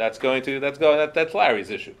anymore. That's Larry's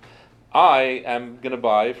issue. I am going to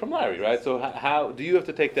buy from Larry, right? So how do you have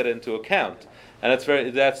to take that into account? And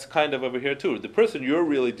that's kind of over here too. The person you're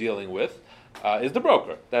really dealing with is the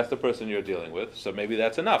broker. That's the person you're dealing with. So maybe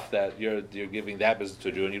that's enough that you're giving that business to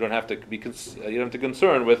a Jew, and you don't have to be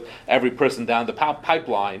concerned with every person down the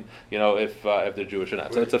pipeline, if they're Jewish or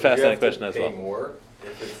not. So it's a fascinating question as well. More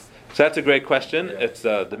if it's So that's a great question. Yeah. It's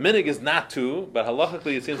the minig is not to, but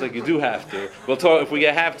halachically it seems like you do have to. We'll talk if we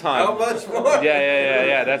have time. how much more?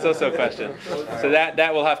 Yeah. That's also a question. So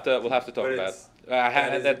that we'll have to talk But about. it's-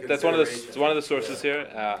 that is a That's one of the consideration. sources here.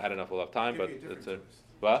 I don't know if we'll have time, but it's a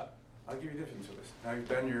what? I'll give you a difference to this. Now you've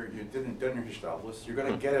done your hishtadlus. You're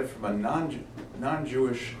going to get it from a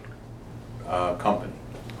non-Jewish company.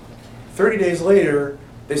 30 days later,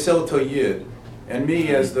 they sell it to a Yid, And me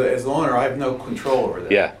as the owner, I have no control over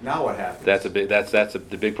that. Yeah. Now what happens? That's the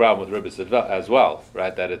big problem with Ribbis as well,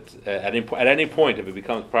 right? That it's at any point, if it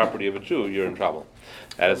becomes property of a Jew, you're in trouble.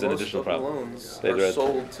 That is an additional problem. Most of the loans are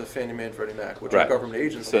sold to Fannie Mae and Freddie Mac, which are Right. government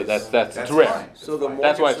agencies. So that's That's rare. fine. So the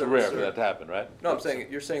That's why mortgage it's rare servicer- for that to happen, right? No,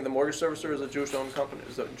 you're saying the mortgage servicer is a Jewish-owned company,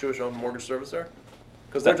 is a Jewish-owned mortgage servicer?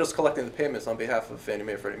 Because they're just collecting the payments on behalf of Fannie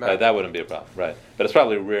Mae and Freddie Mac. That wouldn't be a problem, right? But it's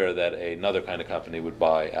probably rare that another kind of company would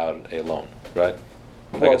buy out a loan, right?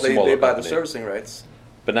 Like Well, a they smaller buy the company. servicing rights.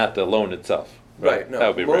 But not the loan itself. Right, no. That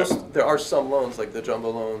would be rare. There are some loans, like the jumbo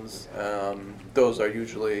loans, those are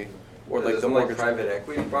usually, or like the Doesn't mortgage. private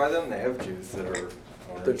equity buy them? They have Jews that are owners.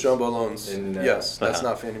 The jumbo loans, In, yes, that's Uh-huh.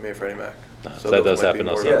 not Fannie Mae, Freddie Mac. So that those does might be happen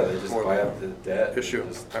more also. of a- Yeah, they just more buy of up a the debt. issue,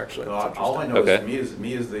 Just- actually. So That's all I interesting. know Okay. is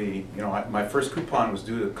me is the, my first coupon was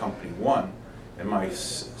due to company one, and my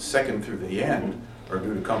second through the end are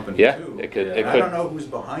due to company Yeah, two. it could- And it I could- don't know who's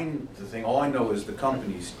behind the thing, all I know is the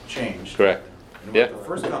company's changed. Correct. And Yeah. The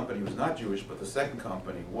first company was not Jewish, but the second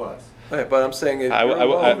company was. Right, but I'm saying if I your will-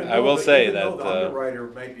 loan- I will say Even though that, the underwriter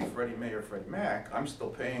may be Freddie Mae or Freddie Mac, I'm still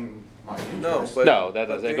paying my No, interest. but- No, that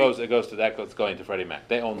does, they- it goes going to Freddie Mac.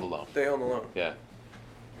 They own the loan. they own the loan. Yeah.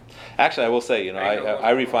 Actually, I will say,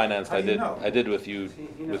 I refinanced. How do you know? I did with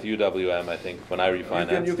UWM. I think when I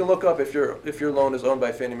refinanced. You can look up if your loan is owned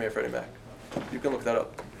by Fannie Mae or Freddie Mac. You can look that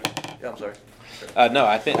up. Yeah, I'm sorry. No,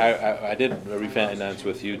 I think I did refinance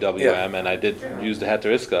with UWM, and I did use the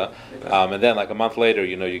Heter Iska, and then like a month later,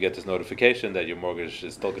 you get this notification that your mortgage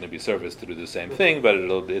is still going to be serviced through the same thing, but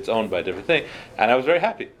it's owned by a different thing, and I was very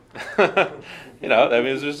happy. I mean,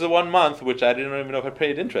 it was just 1 month, which I didn't even know if I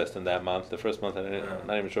paid interest in that month. The first month, I'm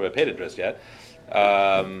not even sure if I paid interest yet.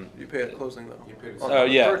 You pay at closing though. You paid On Oh the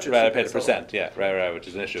yeah, purchase, right. you I pay paid a the percent. Yeah, right, which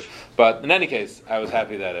is an issue. But in any case, I was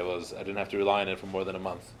happy that I didn't have to rely on it for more than a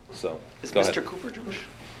month. So Is go Mr. ahead. Cooper Jewish?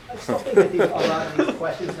 I still think that a lot of these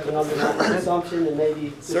questions have an underlying assumption, and maybe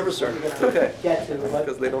this is what Servicer, we're it's gonna okay. get to. But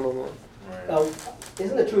Because they don't own the loan.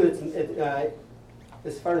 isn't it true that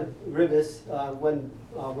as far as Ribbis, when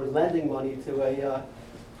we're lending money we're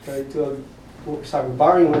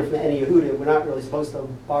borrowing money from any Yehuda, we're not really supposed to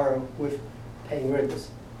borrow with paying Ribbis.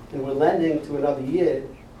 And we're lending to another Yid,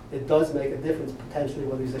 it does make a difference potentially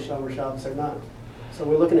whether he's a Shomer Shabbos or not. So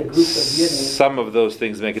we're looking at groups of Yidden. Some of those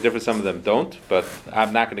things make a difference. Some of them don't. But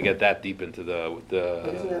I'm not going to get that deep into the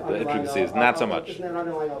intricacies. Not so much. Isn't that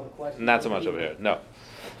underlying all the questions? Not so much over here. No.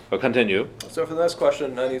 But continue. So for the next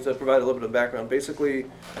question, I need to provide a little bit of background. Basically,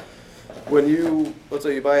 let's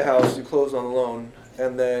say you buy a house, you close on the loan,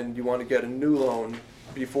 and then you want to get a new loan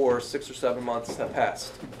before 6 or 7 months have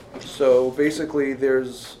passed. So basically,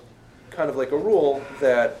 there's kind of like a rule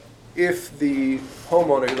that if the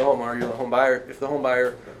homeowner, you're the home buyer, if the home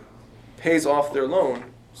buyer pays off their loan,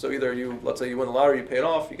 so either let's say you win the lottery, you pay it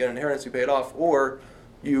off, you get an inheritance, you pay it off, or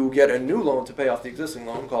you get a new loan to pay off the existing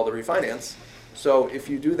loan called a refinance. So if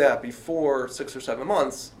you do that before 6 or 7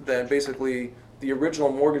 months, then basically the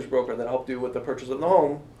original mortgage broker that helped you with the purchase of the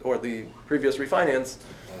home or the previous refinance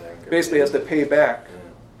basically has to pay back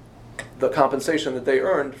the compensation that they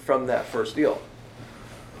earned from that first deal.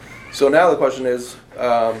 So now the question is,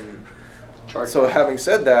 so having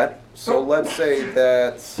said that, so let's say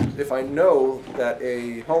that if I know that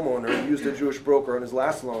a homeowner used a Jewish broker on his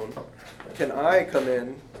last loan, can I come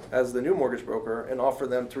in as the new mortgage broker and offer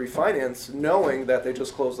them to refinance knowing that they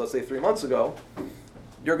just closed, let's say 3 months ago?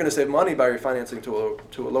 You're going to save money by refinancing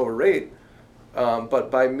to a lower rate,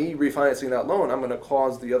 but by me refinancing that loan, I'm going to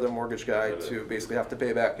cause the other mortgage guy to basically have to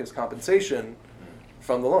pay back his compensation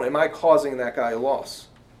from the loan. Am I causing that guy a loss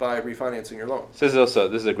by refinancing your loan? So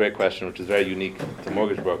this is a great question, which is very unique to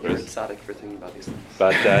mortgage You're brokers. exotic for thinking about these things.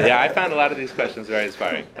 But yeah, I found a lot of these questions very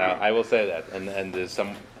inspiring. I will say that, and there's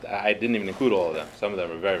some I didn't even include all of them. Some of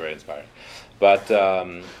them are very, very inspiring. But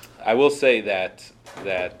I will say that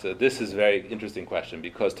this is a very interesting question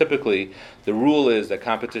because typically the rule is that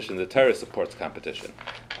competition, the Torah supports competition,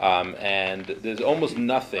 and there's almost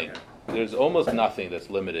nothing that's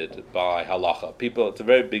limited by halacha. It's a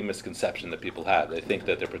very big misconception that people have. They think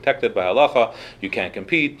that they're protected by halacha. You can't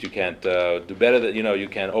compete. You can't do better. You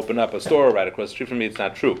can't open up a store right across the street from me. It's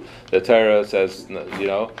not true. The Torah says,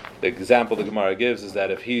 the example the Gemara gives is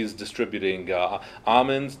that if he's distributing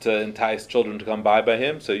almonds to entice children to come buy by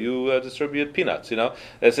him, so you distribute peanuts.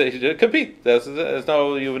 They say you compete. You have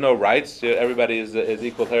no rights. Everybody is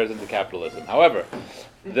equal heirs into capitalism. However,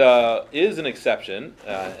 there is an exception,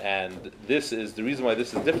 and this is the reason why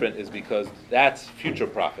this is different is because that's future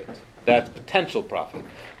profit, that's potential profit,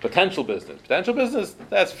 potential business.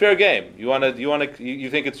 That's fair game. You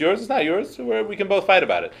think it's yours? It's not yours. We can both fight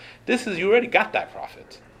about it. This is you already got that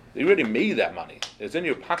profit. You already made that money. It's in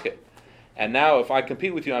your pocket. and now if I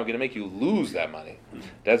compete with you, I'm going to make you lose that money.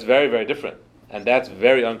 That's very, very different. And that's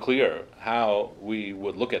very unclear how we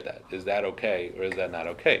would look at that. Is that okay or is that not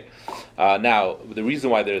okay? Now, the reason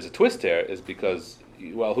why there is a twist here is because,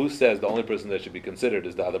 well, who says the only person that should be considered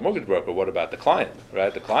is the other mortgage broker? What about the client,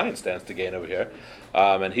 right? The client stands to gain over here,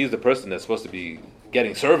 and he's the person that's supposed to be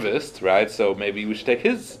getting serviced, right? So maybe we should take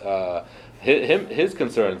his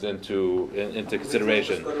concerns into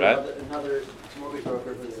consideration, right? Another mortgage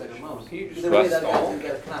broker for the second loan. Either The way that guy's going to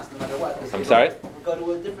get a class no matter what. 'cause I'm he sorry? will Go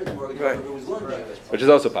to a different mortgage broker who's lending. Which is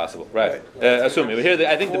also possible, right? Assuming. But here,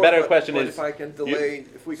 I think the better question but is... if I can delay,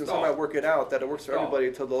 if we can somehow work it out, that it works for Stall.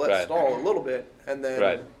 everybody to let Right. stall a little bit, and then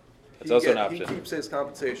Right. It's also an option. he keeps his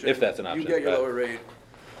compensation. If that's an option, You get your right. lower rate.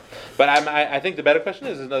 But I think the better question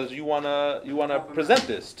is you wanna present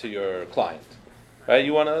this to your client, right?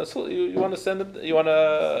 You wanna send him, you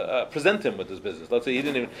wanna present him with this business. Let's say he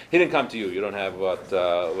didn't come to you. You don't have what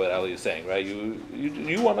Ellie is saying, right?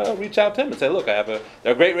 You wanna reach out to him and say, look, there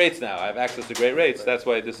are great rates now. I have access to great rates. That's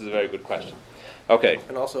why this is a very good question. Okay.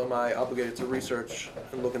 And also, am I obligated to research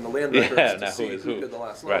and look in the land Yeah, records now to see who is who who? did the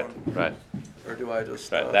last Right, loan? right, Or do I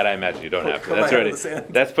just right. That I imagine you don't have to. put my That's head in already the sand?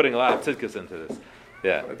 that's putting a lot of tzidkus into this.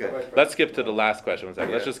 Yeah. Okay. Let's skip to the last question. One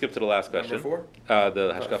second. Let's Yeah. just skip to the last Number question. 4?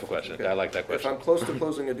 The hashkafa question. Okay. I like that If question. I'm close to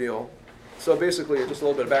closing a deal, so basically, just a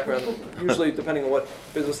little bit of background. Usually, depending on what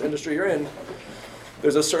business industry you're in,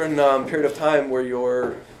 there's a certain period of time where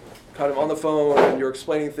you're kind of on the phone and you're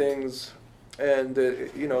explaining things, and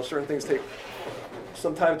certain things take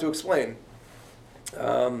some time to explain.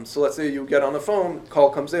 So let's say you get on the phone, call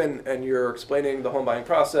comes in, and you're explaining the home buying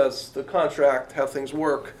process, the contract, how things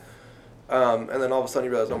work, and then all of a sudden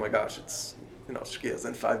you realize, oh my gosh, it's shkias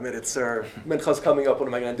in 5 minutes, or mincha's coming up. What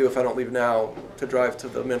am I going to do if I don't leave now to drive to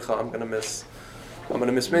the mincha? I'm going to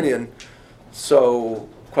miss minyan. So,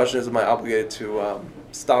 question is, am I obligated to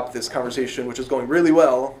stop this conversation, which is going really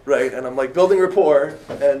well, right? And I'm like building rapport,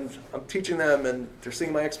 and I'm teaching them, and they're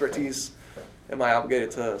seeing my expertise. Am I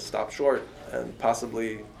obligated to stop short and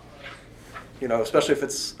possibly, especially if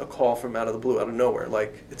it's a call from out of the blue, out of nowhere?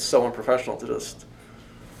 Like, it's so unprofessional to just.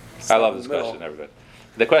 I love this question, everybody.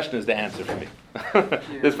 The question is the answer for me.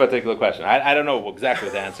 This particular question. I don't know exactly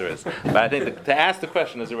what the answer is, but I think to ask the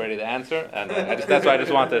question is already the answer, and that's why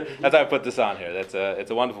that's why I put this on here. It's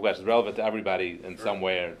a wonderful question. It's relevant to everybody in some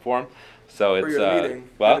way or form. So it's you're in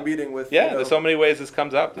a meeting with there's so many ways this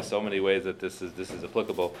comes up. There's so many ways that this is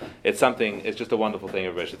applicable. It's just a wonderful thing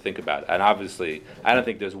everybody should think about. And obviously, I don't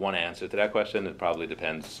think there's one answer to that question. It probably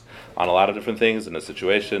depends on a lot of different things in the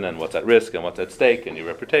situation and what's at risk and what's at stake and your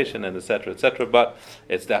reputation and et cetera, et cetera. But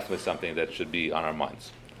it's definitely something that should be on our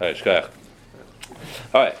minds. All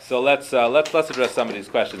right, so let's address some of these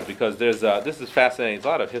questions because this is fascinating. There's a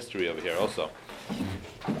lot of history over here also.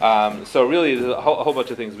 So really, there's a whole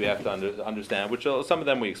bunch of things we have to understand, which some of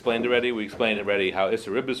them we explained already. We explained already how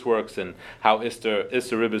Ribbis works and how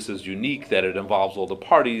Ribbis is unique, that it involves all the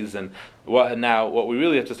parties. And now what we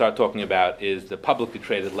really have to start talking about is the publicly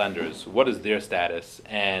traded lenders. What is their status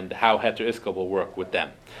and how Heter Iska will work with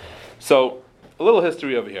them. So a little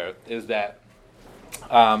history over here is that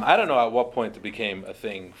I don't know at what point it became a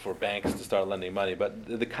thing for banks to start lending money, but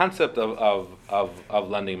the concept of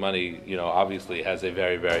lending money, obviously has a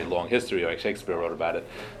very, very long history. Like Shakespeare wrote about it.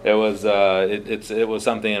 It was it was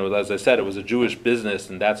something, and as I said, it was a Jewish business,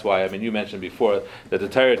 and that's why. I mean, you mentioned before that the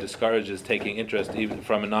Torah discourages taking interest even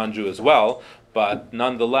from a non-Jew as well. But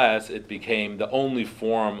nonetheless, it became the only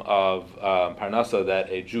form of parnasa that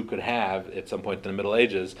a Jew could have at some point in the Middle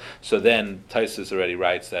Ages. So then Taisus already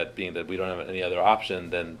writes that being that we don't have any other option,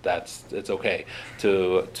 then it's okay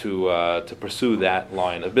to pursue that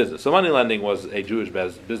line of business. So money lending was a Jewish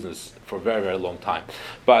business for a very, very long time.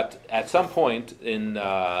 But at some point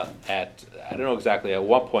I don't know exactly at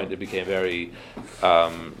what point it became very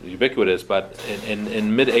ubiquitous, but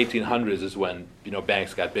in mid 1800s is when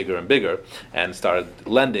banks got bigger and bigger and started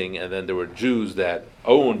lending, and then there were Jews that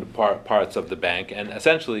owned parts of the bank, and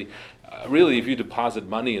essentially, really, if you deposit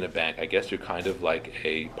money in a bank, I guess you're kind of like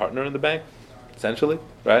a partner in the bank, essentially,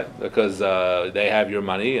 right? Because they have your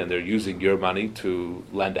money and they're using your money to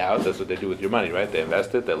lend out. That's what they do with your money, right? They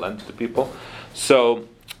invest it, they lend it to people. So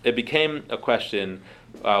it became a question,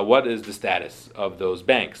 what is the status of those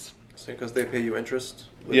banks? Because they pay you interest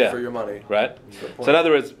for your money. Right? So in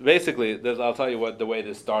other words, basically, I'll tell you the way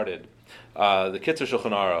this started. The Kitzur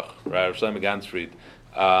Shulchan Aruch, right, Shlomo Gansfried,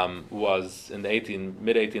 was in the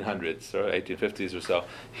mid 1800s or 1850s or so.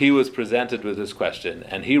 He was presented with this question,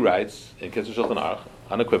 and he writes in Kitzur Shulchan Aruch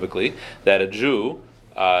unequivocally that a Jew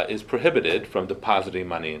is prohibited from depositing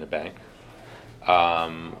money in a bank,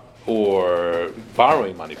 or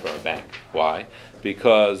borrowing money from a bank. Why?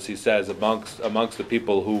 Because he says amongst the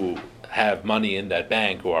people who have money in that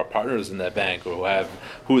bank, or are partners in that bank, or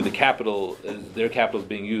their capital is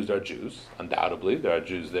being used are Jews. Undoubtedly, there are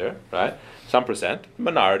Jews there, right? Some percent,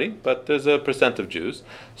 minority, but there's a percent of Jews.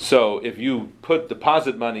 So if you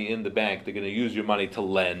deposit money in the bank, they're going to use your money to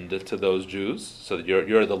lend to those Jews. So that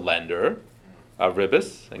you're the lender of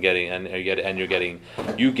Ribbis,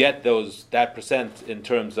 you get that percent in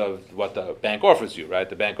terms of what the bank offers you, right?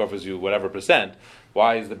 The bank offers you whatever percent.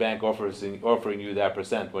 Why is the bank offering you that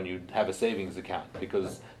percent when you have a savings account?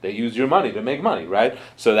 Because they use your money to make money, right?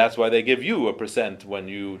 So that's why they give you a percent when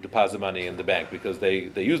you deposit money in the bank, because they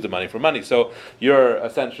use the money for money. So you're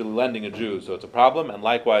essentially lending a Jew, so it's a problem. And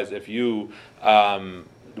likewise, if you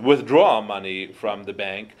withdraw money from the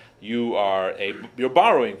bank, you're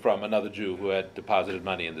borrowing from another Jew who had deposited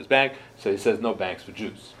money in this bank. So he says no banks for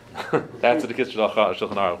Jews. That's what the Kitzur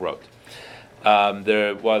Shulchan Aruch wrote.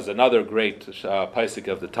 There was another great Paisik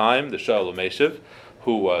of the time, the Shaul Meshiv,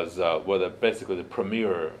 who was basically the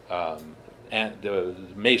premier and the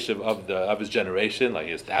Meshiv of his generation. Like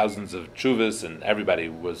he has thousands of tshuvas, and everybody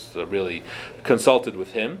was really consulted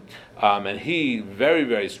with him. And he very,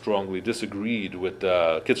 very strongly disagreed with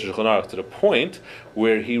the Kitzur Shulchan Aruch to the point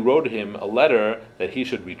where he wrote him a letter that he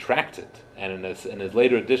should retract it, and in his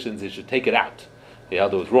later editions he should take it out. He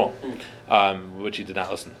held it was wrong, which he did not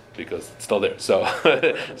listen because it's still there. So,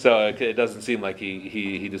 so it doesn't seem like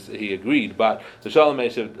he agreed. But the Shalom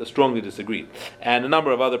Meshiv strongly disagreed, and a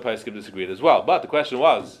number of other poskim disagreed as well. But the question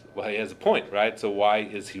was, well, he has a point, right? So why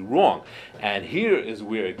is he wrong? And here is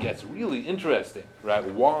where it gets really interesting, right?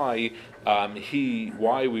 Why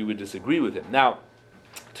we would disagree with him. Now,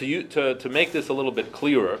 to make this a little bit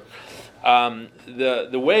clearer.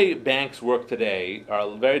 The way banks work today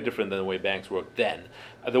are very different than the way banks worked then.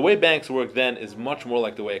 The way banks work then is much more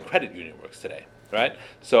like the way a credit union works today, right?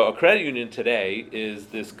 So a credit union today is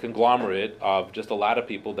this conglomerate of just a lot of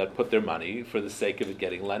people that put their money for the sake of it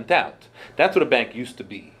getting lent out. That's what a bank used to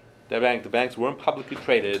be. The banks weren't publicly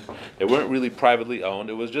traded. They weren't really privately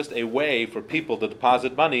owned. It was just a way for people to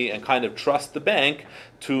deposit money and kind of trust the bank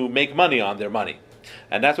to make money on their money.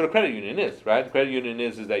 And that's what a credit union is, right? The credit union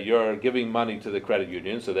is that you're giving money to the credit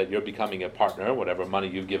union so that you're becoming a partner, whatever money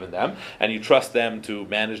you've given them, and you trust them to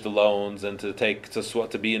manage the loans and to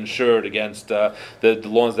be insured against the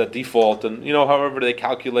loans that default, and however they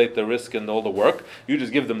calculate the risk and all the work. You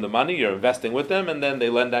just give them the money, you're investing with them, and then they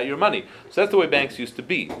lend out your money. So that's the way banks used to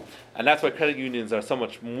be. And that's why credit unions are so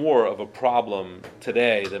much more of a problem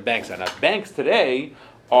today than banks are. Now, banks today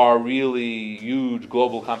are really huge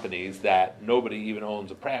global companies that nobody even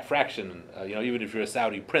owns a fraction. Even if you're a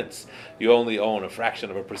Saudi prince, you only own a fraction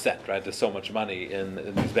of a percent, right? There's so much money in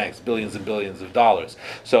these banks, billions and billions of dollars.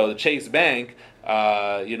 So the Chase Bank,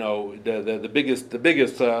 the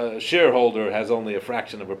biggest shareholder has only a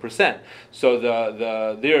fraction of a percent. So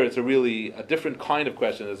there it's a different kind of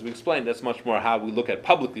question. As we explained, that's much more how we look at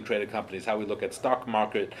publicly traded companies, how we look at stock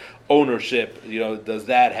market ownership. Does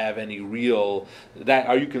that have any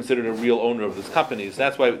are you considered a real owner of this company? So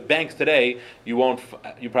that's why banks today, you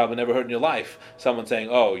probably never heard in your life someone saying,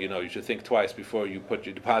 oh, you should think twice before you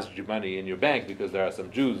deposit your money in your bank because there are some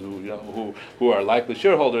Jews who are likely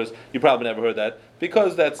shareholders. You probably never heard that.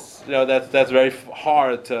 Because that's very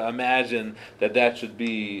hard to imagine that should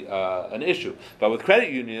be an issue. But with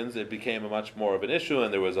credit unions, it became a much more of an issue,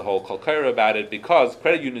 and there was a whole kolkaira about it, because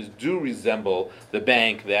credit unions do resemble the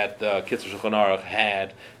bank that Kitzur Shulchan Aruch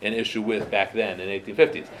had an issue with back then in the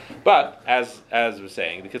 1850s. But as we're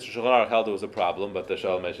saying, the Kitzur Shulchan Aruch held it was a problem, but the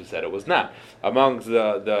Shalom Meshiv said it was not. Amongst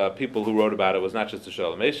the people who wrote about it was not just the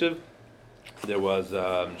Shalom Meshiv. There was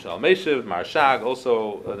Shalom Meshiv, Marshag,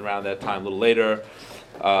 also around that time, a little later,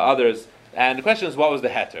 others. And the question is, what was the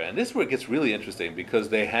heter? And this is where it gets really interesting, because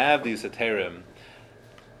they have these heterim,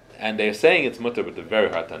 and they're saying it's mutter, but they're very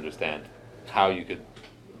hard to understand how you could,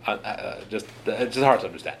 it's just hard to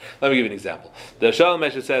understand. Let me give you an example. The Shalom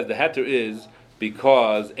Meshiv says the heter is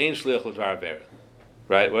because ein shliach l'dvar avera.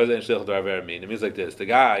 Right? What does ein shliach l'dvar avera mean? It means like this. The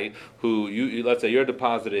guy who, let's say you're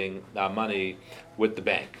depositing money with the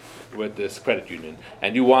bank, with this credit union,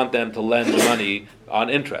 and you want them to lend money on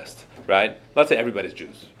interest, right? Let's say everybody's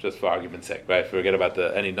Jews, just for argument's sake, right? Forget about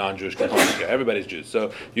any non-Jewish component here. Everybody's Jews.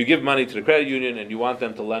 So you give money to the credit union and you want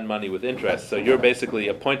them to lend money with interest. So you're basically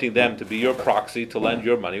appointing them to be your proxy to lend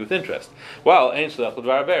your money with interest. Well, ein shliach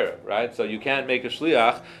l'dvar avera, right? So you can't make a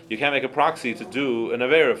shliach, you can't make a proxy to do an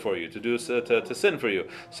avera for you, to sin for you.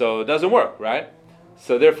 So it doesn't work, right?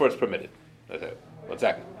 So therefore it's permitted. Okay, 1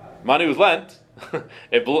 second. Money was lent.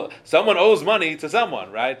 Someone owes money to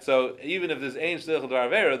someone, right? So even if this ain't shliach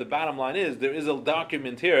d'avera, the bottom line is there is a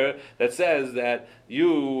document here that says that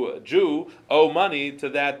you, Jew, owe money to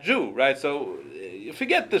that Jew, right? So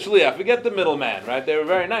forget the shliach, forget the middleman, right? They were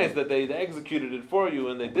very nice that they executed it for you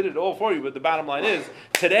and they did it all for you, but the bottom line is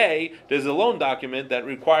today there's a loan document that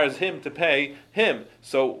requires him to pay him.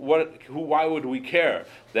 So why would we care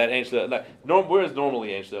that ain't shliach? Where is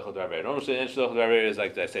normally ain't shliach d'avera? Normally ain't shliach d'avera is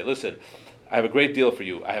like I say, listen, I have a great deal for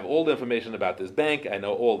you. I have all the information about this bank. I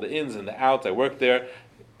know all the ins and the outs. I work there.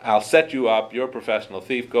 I'll set you up. You're a professional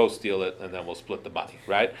thief. Go steal it, and then we'll split the money,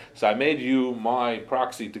 right? So I made you my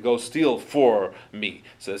proxy to go steal for me.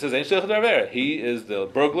 So it says, Ein shliach d'avera. He is the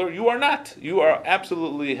burglar. You are not. You are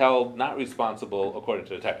absolutely held not responsible according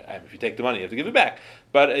to the Torah. If you take the money, you have to give it back.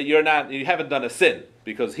 But you're not. You haven't done a sin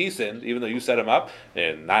because he sinned, even though you set him up.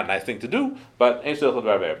 And not a nice thing to do. But Ein shliach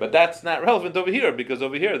d'avera. But that's not relevant over here because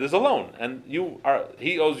over here there's a loan, and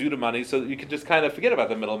he owes you the money, so you can just kind of forget about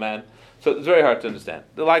the middleman. So it's very hard to understand.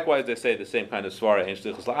 Likewise, they say the same kind of svara ein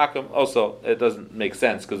shlichus la'akum. Also, it doesn't make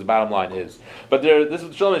sense because the bottom line is. But this is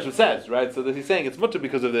what Shalom Yishuv says, right? So that he's saying it's mutter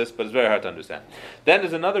because of this, but it's very hard to understand. Then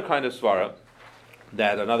there's another kind of svara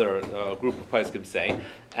that another group of poskim say,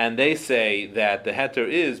 and they say that the heter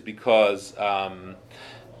is because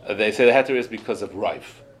of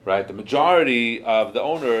rife. Right, the majority of the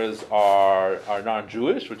owners are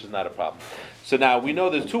non-Jewish, which is not a problem. So now we know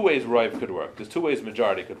there's two ways rife could work. There's two ways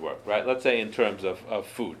majority could work. Right, let's say in terms of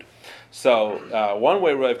food. So one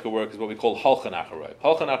way rife could work is what we call halachah rife.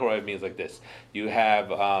 Halachah rife means like this: you have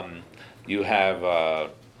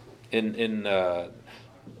in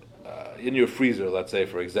your freezer, let's say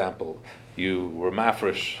for example, you were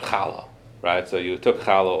mafresh challah. Right, so you took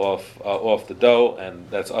challah off the dough, and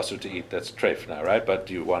that's usher to eat. That's treif now, right? But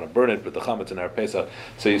you want to burn it with the chametz and our pesach,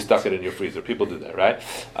 so you stuck it in your freezer. People do that, right?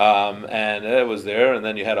 And it was there, and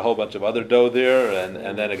then you had a whole bunch of other dough there,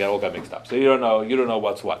 and then it all got mixed up. So you don't know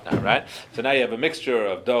what's what now, right? So now you have a mixture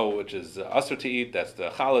of dough which is usher to eat. That's the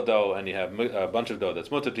challah dough, and you have a bunch of dough that's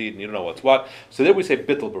mutter to eat, and you don't know what's what. So then we say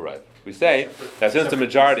bittul b'rayv. We say that since the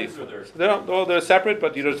majority, they're separate,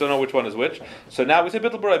 but you just don't know which one is which. So now we say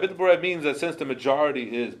bittul b'rayv. Bittul b'rayv means that since the majority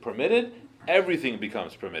is permitted, everything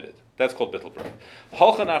becomes permitted. That's called bittul b'rayv.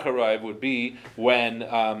 Halachah nacharav would be when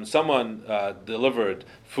someone delivered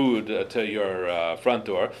food to your front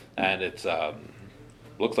door, and it's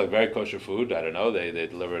looks like very kosher food. I don't know. They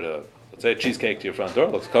delivered let's say a cheesecake to your front door.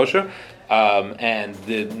 Looks kosher. And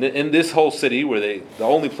in this whole city, where the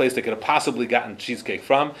only place they could have possibly gotten cheesecake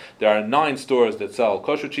from, there are 9 stores that sell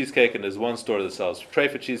kosher cheesecake, and there's 1 store that sells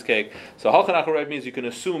treifa cheesecake. So halachah nacharav means you can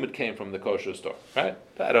assume it came from the kosher store, right?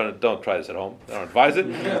 Don't try this at home. I don't advise it,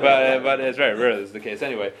 but it's very rare this is the case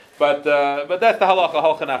anyway. But that's the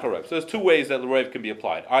halachah nacharav. So there's 2 ways that the rave can be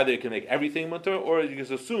applied. Either you can make everything mutter, or you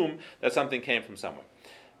can assume that something came from somewhere.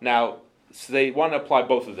 Now, so they want to apply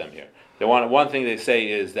both of them here. One thing they say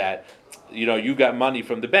is that, you got money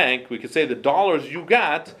from the bank. We could say the dollars you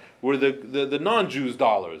got were the non-Jews'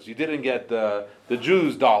 dollars. You didn't get the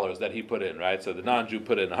Jews' dollars that he put in, right? So the non-Jew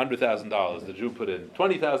put in $100,000. The Jew put in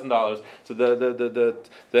 $20,000. So the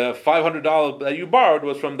 $500 that you borrowed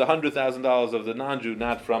was from the $100,000 of the non-Jew,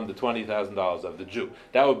 not from the $20,000 of the Jew.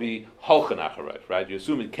 That would be halachah nacharav, right? You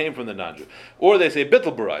assume it came from the non-Jew. Or they say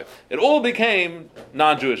bittul b'rayv. It all became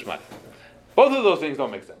non-Jewish money. Both of those things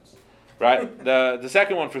don't make sense. Right? The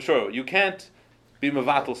second one for sure. You can't be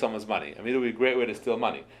mevatel someone's money. I mean, it would be a great way to steal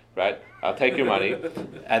money. Right? I'll take your money,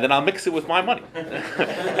 and then I'll mix it with my money.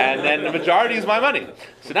 And then the majority is my money.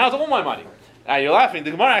 So now it's all my money. Now you're laughing.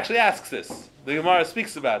 The Gemara actually asks this. The Gemara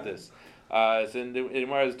speaks about this. The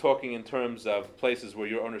Gemara is talking in terms of places where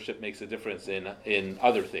your ownership makes a difference in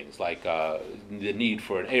other things, like the need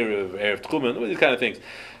for an Erev Tchumen, these kind of things.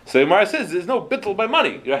 So the Gemara says there's no bittul by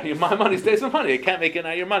money. Right? My money stays my money. I can't make it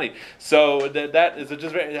out of your money. So that is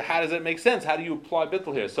just very. How does it make sense? How do you apply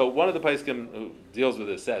bittul here? So one of the poskim who deals with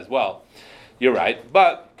this says, well, you're right,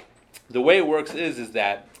 but the way it works is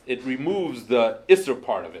that it removes the isser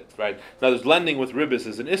part of it, right? Now, there's lending with ribbis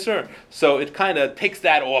is an isser, so it kind of takes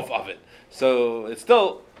that off of it. So it's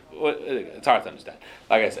still, it's hard to understand.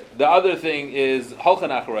 Like I said, the other thing is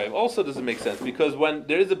halachah nacharav also doesn't make sense because when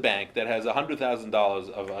there is a bank that has $100,000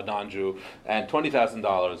 of a non-Jew and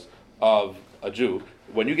 $20,000 of a Jew,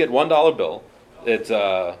 when you get $1 bill,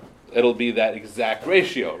 it'll be that exact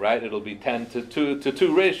ratio, right? It'll be 10 to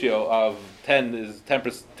 2 ratio of 10 is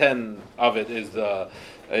 10% of it is the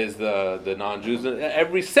is the non-Jews.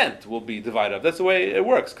 Every cent will be divided up. That's the way it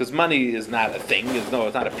works, because money is not a thing. It's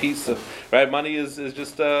not a piece of, right? Money is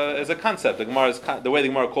just is a concept. The way the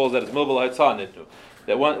Gemara calls that is milbul ha'tzah.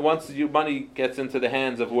 That once money gets into the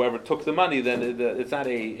hands of whoever took the money, then it's not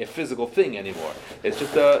a physical thing anymore. It's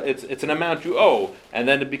just it's an amount you owe, and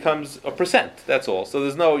then it becomes a percent. That's all.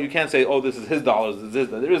 So you can't say, oh, this is his dollars.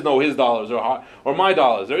 There is no his dollars or my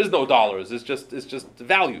dollars. There is no dollars. It's just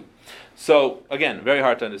value. So again, very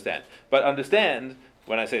hard to understand. But understand,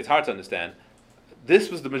 when I say it's hard to understand, this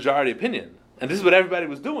was the majority opinion. And this is what everybody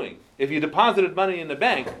was doing. If you deposited money in the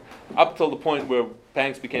bank, up till the point where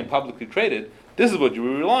banks became publicly traded, this is what you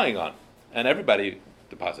were relying on. And everybody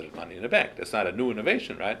deposited money in a bank. That's not a new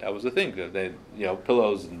innovation, right? That was the thing.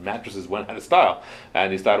 Pillows and mattresses went out of style.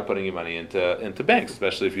 And you started putting your money into banks,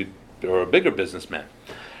 especially if you're a bigger businessman.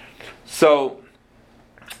 So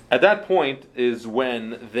at that point is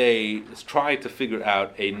when they tried to figure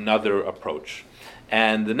out another approach.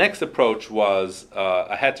 And the next approach was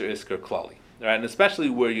a heter isker klali. Right? And especially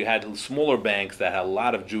where you had smaller banks that had a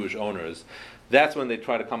lot of Jewish owners, that's when they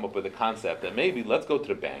try to come up with a concept that maybe let's go to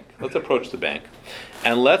the bank, let's approach the bank,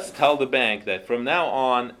 and let's tell the bank that from now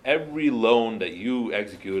on, every loan that you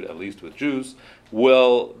execute, at least with Jews,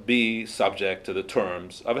 will be subject to the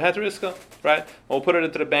terms of a heter iska, right? We'll put it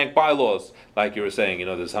into the bank bylaws, like you were saying.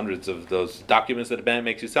 There's hundreds of those documents that the bank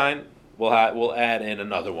makes you sign. We'll add in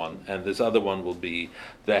another one, and this other one will be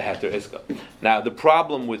the heter iska. Now, the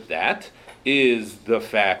problem with that is the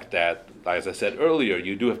fact that, as I said earlier,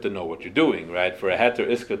 you do have to know what you're doing, right? For a heter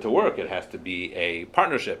iska to work, it has to be a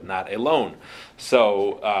partnership, not a loan.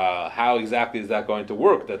 So how exactly is that going to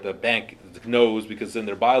work? That the bank knows because it's in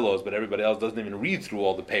their bylaws, but everybody else doesn't even read through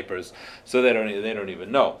all the papers, so they don't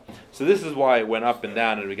even know. So this is why it went up and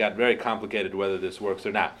down, and we got very complicated whether this works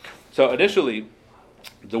or not. So initially,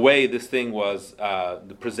 the way this thing was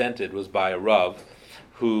presented was by a Rav,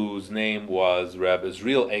 whose name was Reb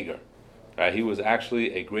Israel Eger. He was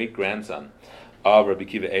actually a great-grandson of Rabbi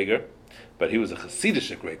Kiva Eger, but he was a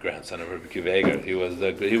Hasidic great-grandson of Rabbi Kiva Eger. He was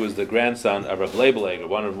the grandson of Rabbi Leibel Eger,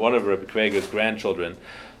 one of Rabbi Kiva Eger's grandchildren.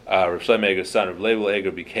 Rabbi Shlomo Eger's son, Rabbi Leibel Eger,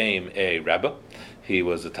 became a Rebbe. He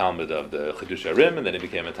was a Talmud of the Chidush Arim, and then he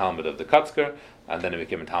became a Talmud of the Kotzker, and then he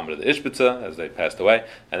became a Talmud of the Ishbitza as they passed away,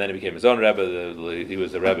 and then he became his own Rebbe. He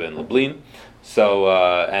was the Rebbe in Lublin. So,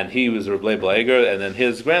 and he was Rabbi Leibel Eger, and then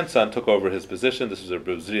his grandson took over his position. This was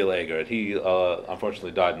Rabbi Israel Eger, and he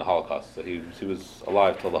unfortunately died in the Holocaust. So he was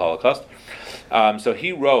alive till the Holocaust. So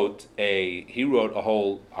he wrote a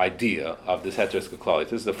whole idea of this heter iska klali.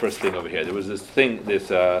 This is the first thing over here. There was this thing, this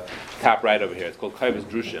top right over here. It's called Chayvus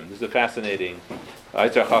Drushim. This is a fascinating.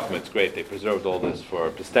 It's great. They preserved all this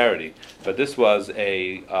for posterity. But this was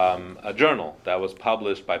a journal that was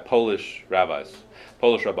published by Polish rabbis.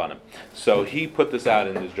 Polish Rabbanim. So he put this out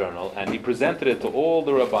in his journal, and he presented it to all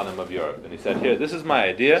the Rabbanim of Europe. And he said, here, this is my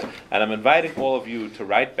idea, and I'm inviting all of you to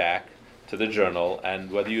write back to the journal, and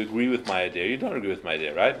whether you agree with my idea or you don't agree with my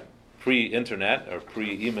idea, right? Pre-internet, or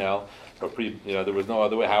pre-email, or there was no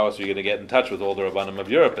other way. How else are you going to get in touch with all the Rabbanim of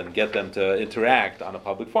Europe and get them to interact on a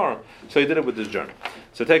public forum? So he did it with this journal.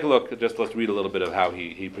 So take a look, let's read a little bit of how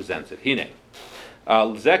he presents it. Hine.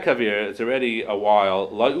 Zekavir, it's already a while.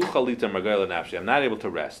 I'm not able to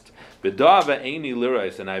rest.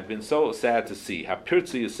 And I've been so sad to see how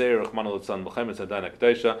there's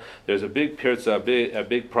a big pirza, a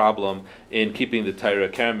big problem in keeping the Torah.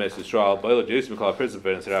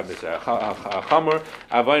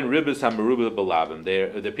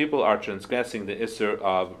 The people are transgressing the Isser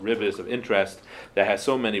of Ribbis, of interest, that has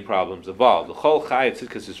so many problems involved. And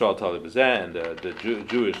the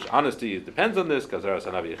Jewish honesty depends on this, because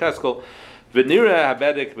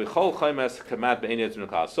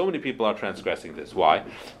so many people are transgressing this. Why?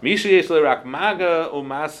 Anybody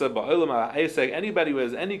who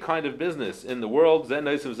has any kind of business in the world,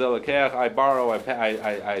 I borrow,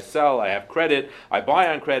 I sell, I have credit, I buy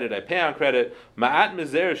on credit, I pay on credit. Right?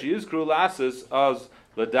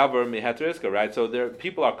 So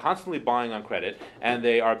people are constantly buying on credit, and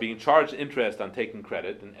they are being charged interest on taking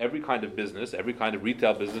credit. In every kind of business, every kind of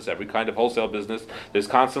retail business, every kind of wholesale business, there's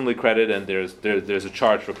constantly credit, and there's a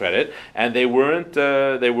charge for credit. And they weren't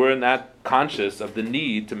not conscious of the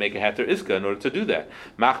need to make a heter iska in order to do that.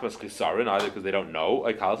 Machmas chisarin, either because they don't know,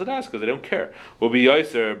 or kal tadas, because they don't care. Will be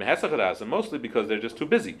yoiser mehesach tadas, and mostly because they're just too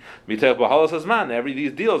busy. Mitech b'halas hazman.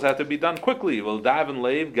 These deals have to be done quickly. Will daven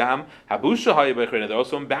leiv gam habusha hayibechrena. They're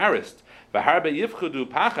also embarrassed V'harbe yifchudu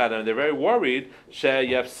pachad, and they're very worried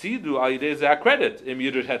sheyafsidu al yidei zeh credit im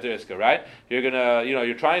yidrush heter iska. Right? You're gonna,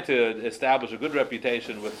 you're trying to establish a good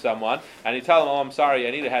reputation with someone, and you tell them, "Oh, I'm sorry,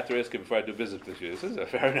 I need a heter iska before I do business with you." This is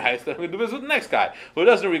very nice. I'm going to do business with the next guy who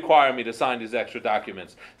doesn't require me to sign these extra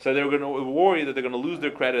documents. So they're going to worry that they're going to lose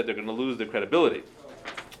their credit. They're going to lose their credibility.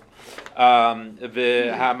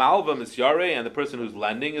 The hamalva misyare, and the person who's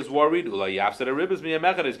lending is worried. Ulay yafsed a ribbis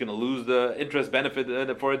miyamechad, is going to lose the interest benefit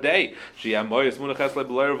for a day. Shiamoyes munaches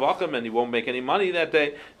lebeloyer v'acham, and he won't make any money that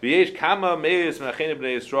day. V'yesh kama meis me'achenim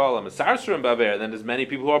bnei Yisrael amasarsurim baver. Then there's many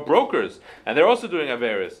people who are brokers, and they're also doing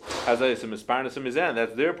averis. Hazayis misparnasim mizan,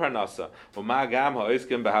 that's their parnasa. Umagam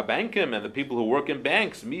ha'iskim b'habankim, and the people who work in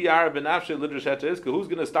banks. Miyar b'nafshe lidrush heter iska. Who's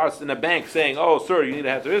going to start in a bank saying, "Oh, sir, you need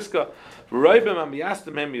a heter iska"?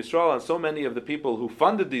 And so many of the people who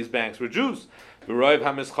funded these banks were Jews. And they're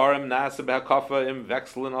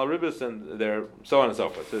so on and so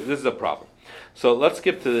forth. So this is a problem. So let's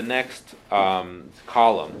skip to the next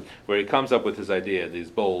column where he comes up with his idea, these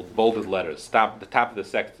bolded letters. Stop the top of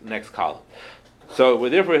the next column. So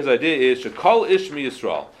therefore his idea is Shekol Ishmi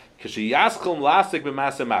Yisrael.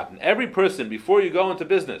 Every person, before you go into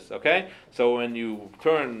business, okay? So when you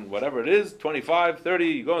turn whatever it is, 25, 30,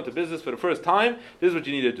 you go into business for the first time, this is what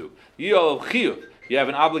you need to do. You have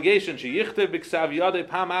an obligation. You're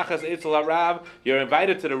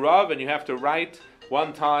invited to the Rav, and you have to write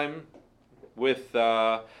one time with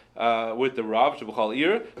the Rav,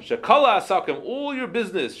 all your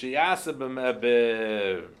business,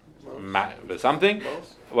 something.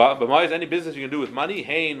 Well, but any business you can do with money,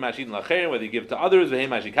 whether you give to others,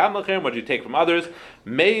 what you take from others,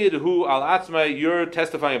 you're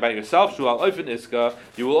testifying about yourself, you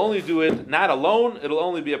will only do it not alone, it'll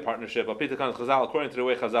only be a partnership, according to the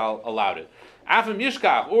way Chazal allowed it.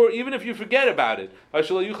 Or even if you forget about it, or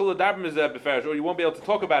you won't be able to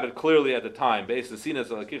talk about it clearly at the time, because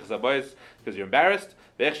you're embarrassed,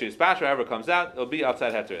 however it comes out, it'll be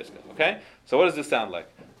outside heter iska. Okay? So what does this sound like?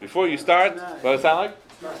 Before you start, what does it sound like?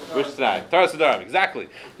 Which tonight? Taras Adarim, exactly.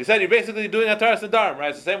 You said you're basically doing a Taras Adarim, right?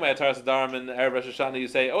 It's the same way a Taras Adarim in Erev Rosh Hashanah you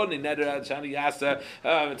say, "Oh, Neder Shani Yasa,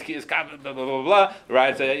 blah blah blah,"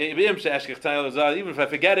 right? So even if I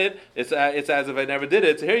forget it, it's as if I never did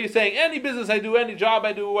it. So here you're saying any business I do, any job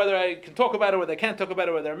I do, whether I can talk about it, whether I can't talk about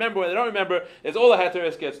it, whether I remember, whether I don't remember, it's all a heter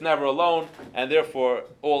iska. It's never alone, and therefore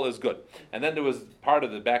all is good. And then there was part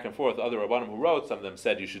of the back and forth. Other Rabbanim who wrote, some of them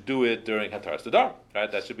said you should do it during Taras Adarim,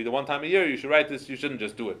 right? That should be the one time a year you should write this. You shouldn't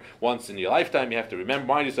just do it once in your lifetime. You have to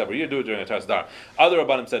remind yourself every year, do it during a Taras Adarim. Other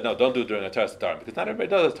Rabbanim said, no, don't do it during a Taras Adarim, because not everybody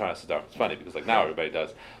does a Taras Adarim. It's funny, because like now everybody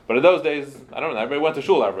does. But in those days, I don't know, everybody went to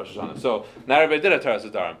shul out of Rosh Hashanah, so not everybody did a Taras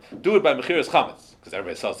Adarim. Do it by Mechiras Chametz, because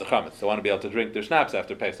everybody sells the Chametz. They want to be able to drink their schnapps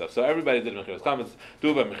after Pesach. So everybody did Mechiras Chametz, do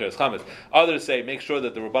it by Mechiras Chametz. Others say, make sure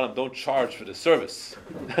that the Rabbanim don't charge for the service.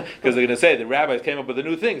 Because they're going to say the rabbis came up with a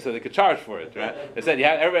new thing, so they could charge for it, right? They said,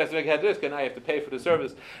 everybody has to make heter iska, now you have to pay for the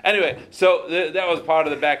service. Anyway, so that was part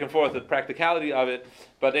of the back and forth, the practicality of it.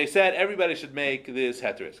 But they said everybody should make this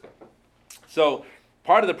heter iska. So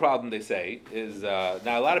part of the problem, they say, is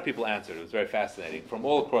now a lot of people answered. It was very fascinating from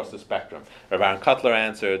all across the spectrum. Rav Aaron Kotler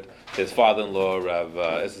answered. His father-in-law, Rav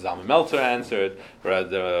Zalman Meltzer, answered.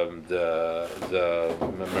 The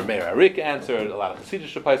Meir Arik answered. A lot of Hasidic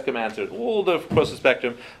Shapaiskim answered. All across the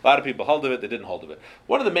spectrum. A lot of people held of it. They didn't hold of it.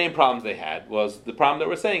 One of the main problems they had was the problem that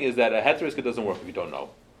we're saying is that a heter iska doesn't work if you don't know.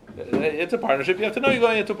 It's a partnership. You have to know you're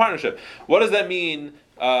going into a partnership. What does that mean?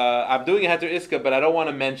 I'm doing a heter iska, but I don't want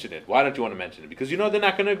to mention it. Why don't you want to mention it? Because you know they're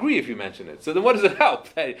not going to agree if you mention it. So then what does it help?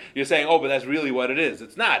 You're saying, oh, but that's really what it is.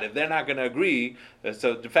 It's not. If they're not going to agree,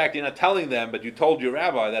 so the fact you're not telling them, but you told your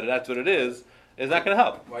rabbi that that's what it is not going to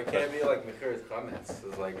help. Why can't it be like Mechiras Chametz?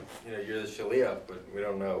 It's like, you're the shaliach, but we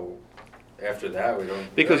don't know. After that, we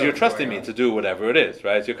don't. Because you're trusting me to do whatever it is,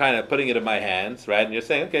 right? So you're kind of putting it in my hands, right? And you're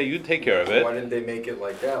saying, okay, you take care of it. Why didn't they make it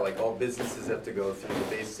like that? Like all businesses have to go through the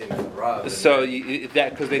basing of the Rav. So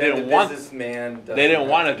because they didn't want. They didn't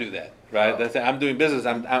want to do that, right? Oh. I'm doing business.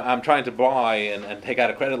 I'm trying to buy and take out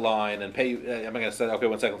a credit line and pay. I'm not going to say, okay,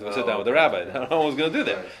 1 second, let's sit down with the rabbi. No one was going to do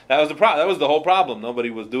that. Right. That was the problem. That was the whole problem. Nobody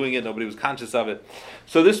was doing it. Nobody was conscious of it.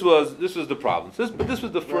 So this was the problem. But this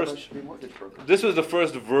was the first. This was the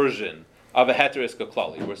first version of a heter iska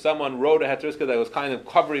klali, where someone wrote a heter iska that was kind of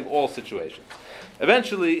covering all situations.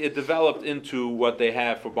 Eventually, it developed into what they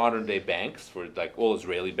have for modern day banks, for like all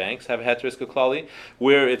Israeli banks have a heter iska klali,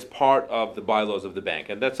 where it's part of the bylaws of the bank.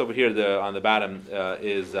 And that's over here on the bottom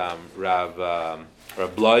is Rav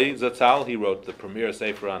Bloi Zatzal. He wrote the premier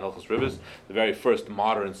sefer on Hilchos Ribbis. The very first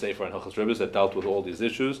modern sefer on Hilchos Ribbis that dealt with all these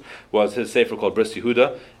issues was his sefer called Bris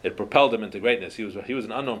Yehuda. It propelled him into greatness. He was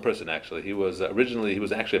an unknown person actually. He was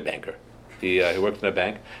actually a banker. He worked in a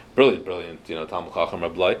bank, brilliant, Talmud Chacham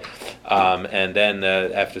Rabbi. And then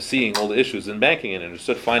after seeing all the issues in banking and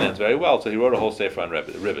understood finance very well, so he wrote a whole sefer on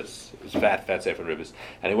Ribbis. It was fat sefer on Ribbis.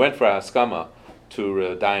 And he went for a haskama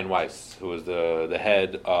to Diane Weiss, who was the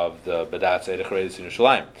head of the Badat Seidach Reis in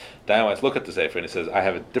Yerushalayim. Diane Weiss looked at the sefer and he says, "I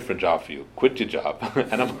have a different job for you. Quit your job,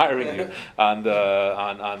 and I'm hiring you on the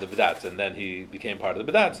Badats." And then he became part of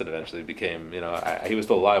the Badats, and eventually became, he was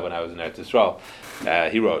still alive when I was in Eretz Yisrael.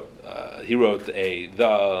 He wrote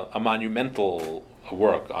a monumental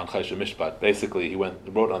work on Choshen Mishpat. Basically, he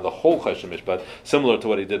wrote on the whole Choshen Mishpat, similar to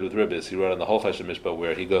what he did with Ribbis. He wrote on the whole Choshen Mishpat,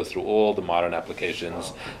 where he goes through all the modern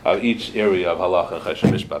applications of each area of Halachah and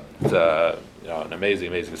Choshen Mishpat. It's an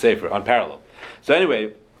amazing sefer, unparalleled. So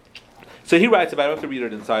anyway, so he writes about, I don't have to read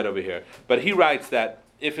it inside over here, but he writes that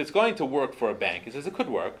if it's going to work for a bank, he says it could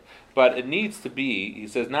work, but it needs to be, he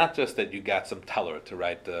says, not just that you got some teller to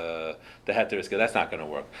write the heter iska, that's not going to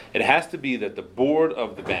work. It has to be that the board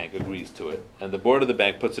of the bank agrees to it, and the board of the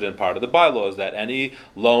bank puts it in part of the bylaws that any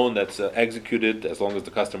loan that's executed, as long as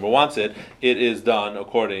the customer wants it, it is done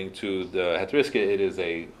according to the heter iska. It is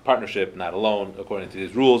a partnership, not a loan, according to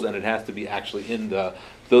these rules, and it has to be actually in the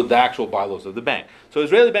actual bylaws of the bank. So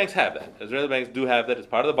Israeli banks have that. Israeli banks do have that as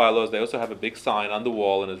part of the bylaws. They also have a big sign on the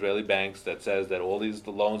wall in Israeli banks that says that all the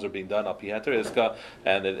loans are being done al pi heter iska,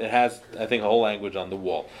 and it has, I think, a whole language on the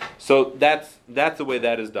wall. So that's the way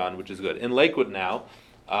that is done, which is good. In Lakewood now,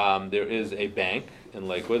 there is a bank in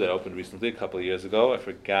Lakewood that opened recently, a couple of years ago. I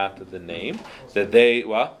forgot the name. That they,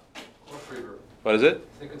 what? Cross River. What is it?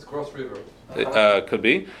 I think it's Cross River. Could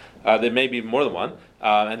be. There may be more than one.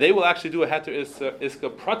 And they will actually do a heter iska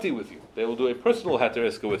prati with you. They will do a personal heter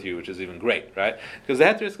iska with you, which is even great, right? Because the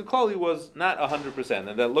heter iska klali was not 100%.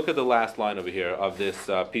 And then look at the last line over here of this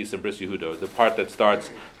piece in Bris Yehuda, the part that starts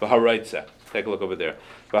v'haraitza. Take a look over there.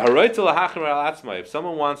 If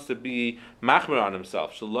someone wants to be machmer on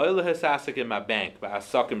himself,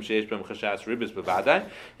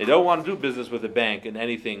 they don't want to do business with a bank in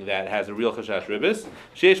anything that has a real chashash ribis.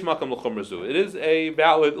 It is a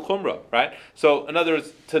valid chumrah, right? So, in other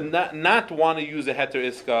words, to not want to use a heter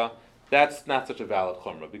iska, that's not such a valid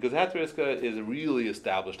chumrah, because heter iska is really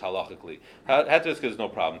established halachically. Heter iska is no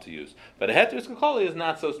problem to use. But a heter iska koli is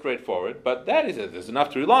not so straightforward, but that is it. There's enough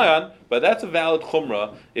to rely on, but that's a valid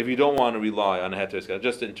chumrah if you don't want to rely on a heter iska.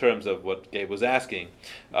 Just in terms of what Gabe was asking,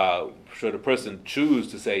 should a person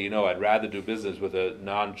choose to say, I'd rather do business with a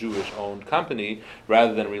non-Jewish owned company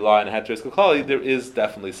rather than rely on a heter iska koli, there is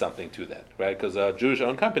definitely something to that, right? Because a Jewish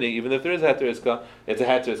owned company, even if there is a heter iska, it's a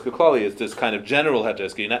heter iska koli. It's this kind of general heter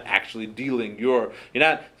iska. You're not actually you're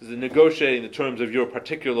not negotiating the terms of your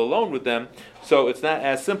particular loan with them, so it's not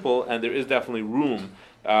as simple, and there is definitely room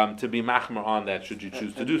to be machmer on that should you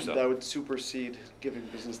choose to do so. That would supersede giving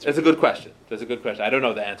business to That's a good question. I don't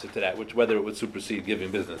know the answer to that, whether it would supersede giving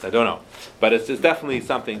business. I don't know. But it's definitely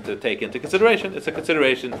something to take into consideration. It's a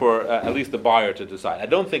consideration for at least the buyer to decide. I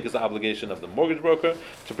don't think it's the obligation of the mortgage broker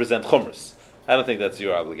to present chumras. I don't think that's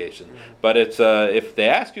your obligation, but it's if they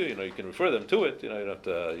ask you, you can refer them to it. You don't have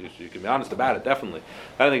to. You can be honest about it. Definitely,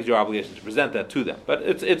 I don't think it's your obligation to present that to them. But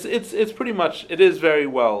it's pretty much, it is very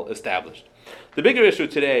well established. The bigger issue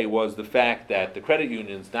today was the fact that the credit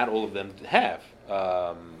unions, not all of them have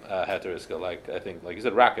heter iska. Like you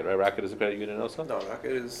said, Rocket, right? Rocket is a credit union also. No,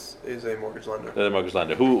 Rocket is a mortgage lender. They're a mortgage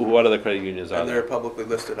lender. What other credit unions are and there? they're publicly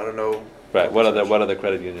listed. I don't know. Right. What other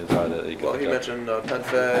credit unions are there? That you can Well, he mentioned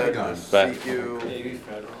PenFed, Right. CQ.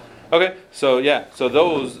 Okay, so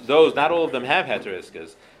those not all of them have heter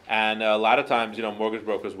iskas, and a lot of times mortgage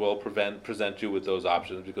brokers will present you with those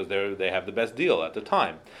options because they have the best deal at the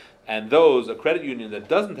time. And a credit union that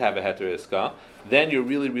doesn't have a heter iska, then you're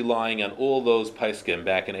really relying on all those paiskim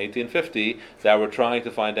back in 1850 that were trying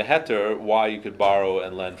to find a heter why you could borrow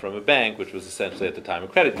and lend from a bank, which was essentially at the time a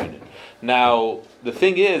credit union. Now, the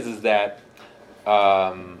thing is that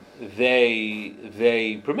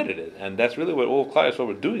they permitted it, and that's really what all clients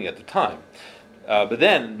were doing at the time. But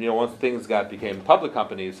then, once things became public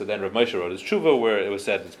companies, so then Rav Moshe wrote his tshuva where it was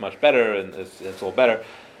said it's much better and it's all better.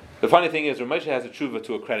 The funny thing is, Rav Moshe has a tshuva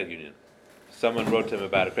to a credit union. Someone wrote to him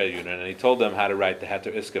about a credit union, and he told them how to write the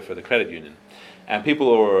heter iska for the credit union. And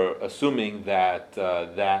people were assuming that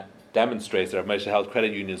that demonstrates that Rav Moshe held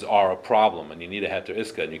credit unions are a problem, and you need a heter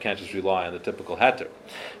iska, and you can't just rely on the typical heter.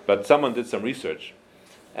 But someone did some research,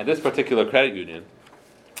 and this particular credit union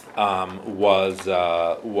was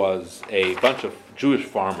a bunch of Jewish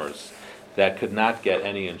farmers that could not get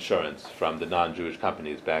any insurance from the non-Jewish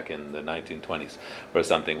companies back in the 1920s or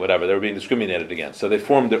something, whatever. They were being discriminated against. So they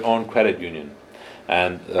formed their own credit union.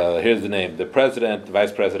 And here's the name: the president, the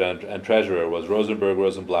vice president, and treasurer was Rosenberg,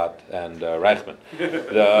 Rosenblatt, and Reichman.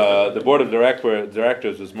 The board of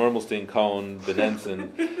directors was Murmelstein, Cohn,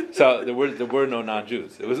 Benenson. So there were no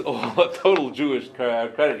non-Jews. It was all a total Jewish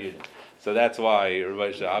credit union. So that's why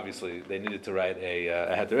Ribbis, obviously they needed to write a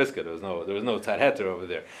heter iska. There was no tzad heter over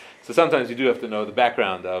there. So sometimes you do have to know the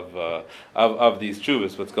background of these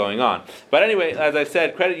chuvas, what's going on. But anyway, as I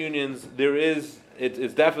said, credit unions,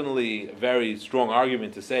 it's definitely a very strong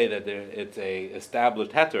argument to say that it's a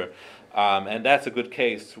established heter, and that's a good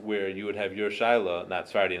case where you would have your shaila, not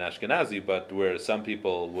Sephardi and Ashkenazi, but where some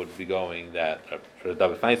people would be going that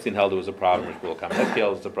David Feinstein held it was a problem, Shmuel Kamenetsky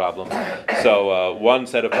held it's a problem. So one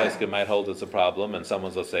set of poskim might hold it's a problem, and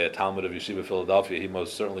someone's, let's say, a Talmud of Yeshiva Philadelphia, he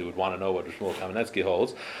most certainly would want to know what Shmuel Kamenetsky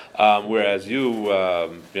holds, whereas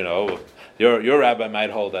your rabbi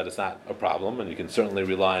might hold that it's not a problem, and you can certainly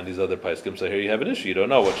rely on these other poskim. So here you have an issue. You don't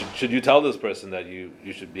know what should you tell this person that you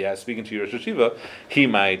should be speaking to your yeshiva. He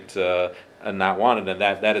might not want it, and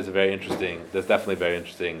that is a very interesting. That's definitely a very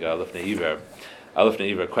interesting lifnei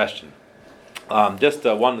iver question. Just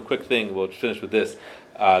one quick thing. We'll finish with this.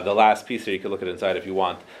 The last piece here, you can look at it inside if you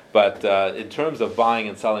want. But in terms of buying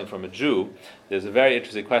and selling from a Jew, there's a very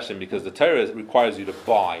interesting question because the Torah requires you to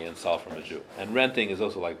buy and sell from a Jew, and renting is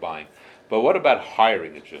also like buying. But what about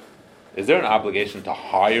hiring a Jew? Is there an obligation to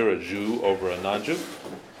hire a Jew over a non-Jew?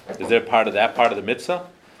 Is there part of the mitzvah,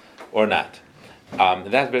 or not? And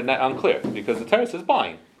that's been unclear because the Torah says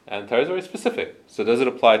buying, and the Torah is very specific. So does it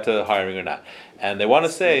apply to hiring or not? And they want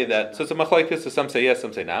to say that. So it's a machlokes. So some say yes,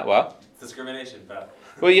 some say not. Well, it's discrimination, but.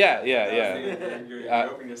 Well, yeah. You're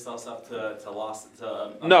opening yourself up to loss.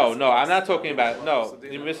 No, I'm not talking about. No,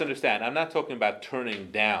 you misunderstand. I'm not talking about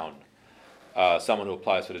turning down someone who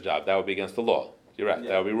applies for the job. That would be against the law. You're right. Yeah.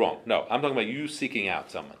 That would be wrong. No, I'm talking about you seeking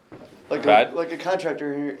out someone. Like a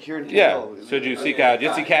contractor here in KL. Yeah. Should you seek out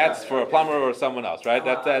Yitzi Katz for a plumber or someone else, right?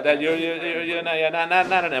 That you're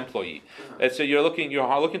not an employee. So you're looking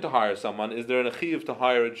to hire someone. Is there an achiv to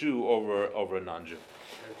hire a Jew over a non-Jew?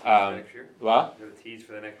 Next year? What? You have a tease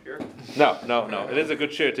for the next year? No. It is a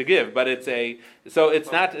good share to give, but it's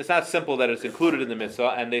not simple that it's included in the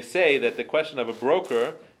mitzvah. And they say that the question of a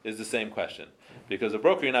broker is the same question because a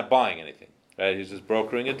broker you're not buying anything. Right? He's just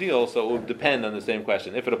brokering a deal, so it will depend on the same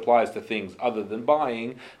question. If it applies to things other than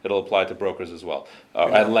buying, it'll apply to brokers as well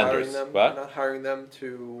and lenders. You're not hiring them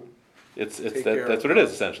to. That's what it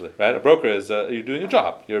is essentially, right? A broker is you're doing a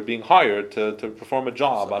job. You're being hired to perform a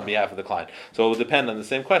job on behalf of the client. So it will depend on the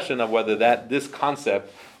same question of whether this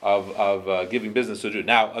concept of giving business to a Jew.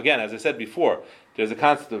 Now, again, as I said before, there's a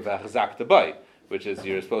concept of achzak tabai, which is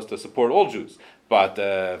you're supposed to support all Jews. But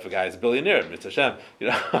if a guy is a billionaire, Mitzvah Hashem,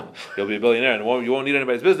 he'll be a billionaire and you won't need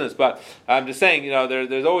anybody's business. But I'm just saying,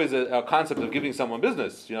 there's always a concept of giving someone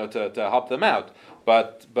business, to help them out.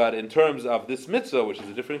 But in terms of this mitzvah, which is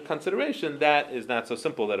a different consideration, that is not so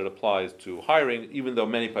simple that it applies to hiring, even though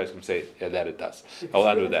many poskim say that it does. I'll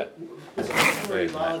end with that. It's very volatile.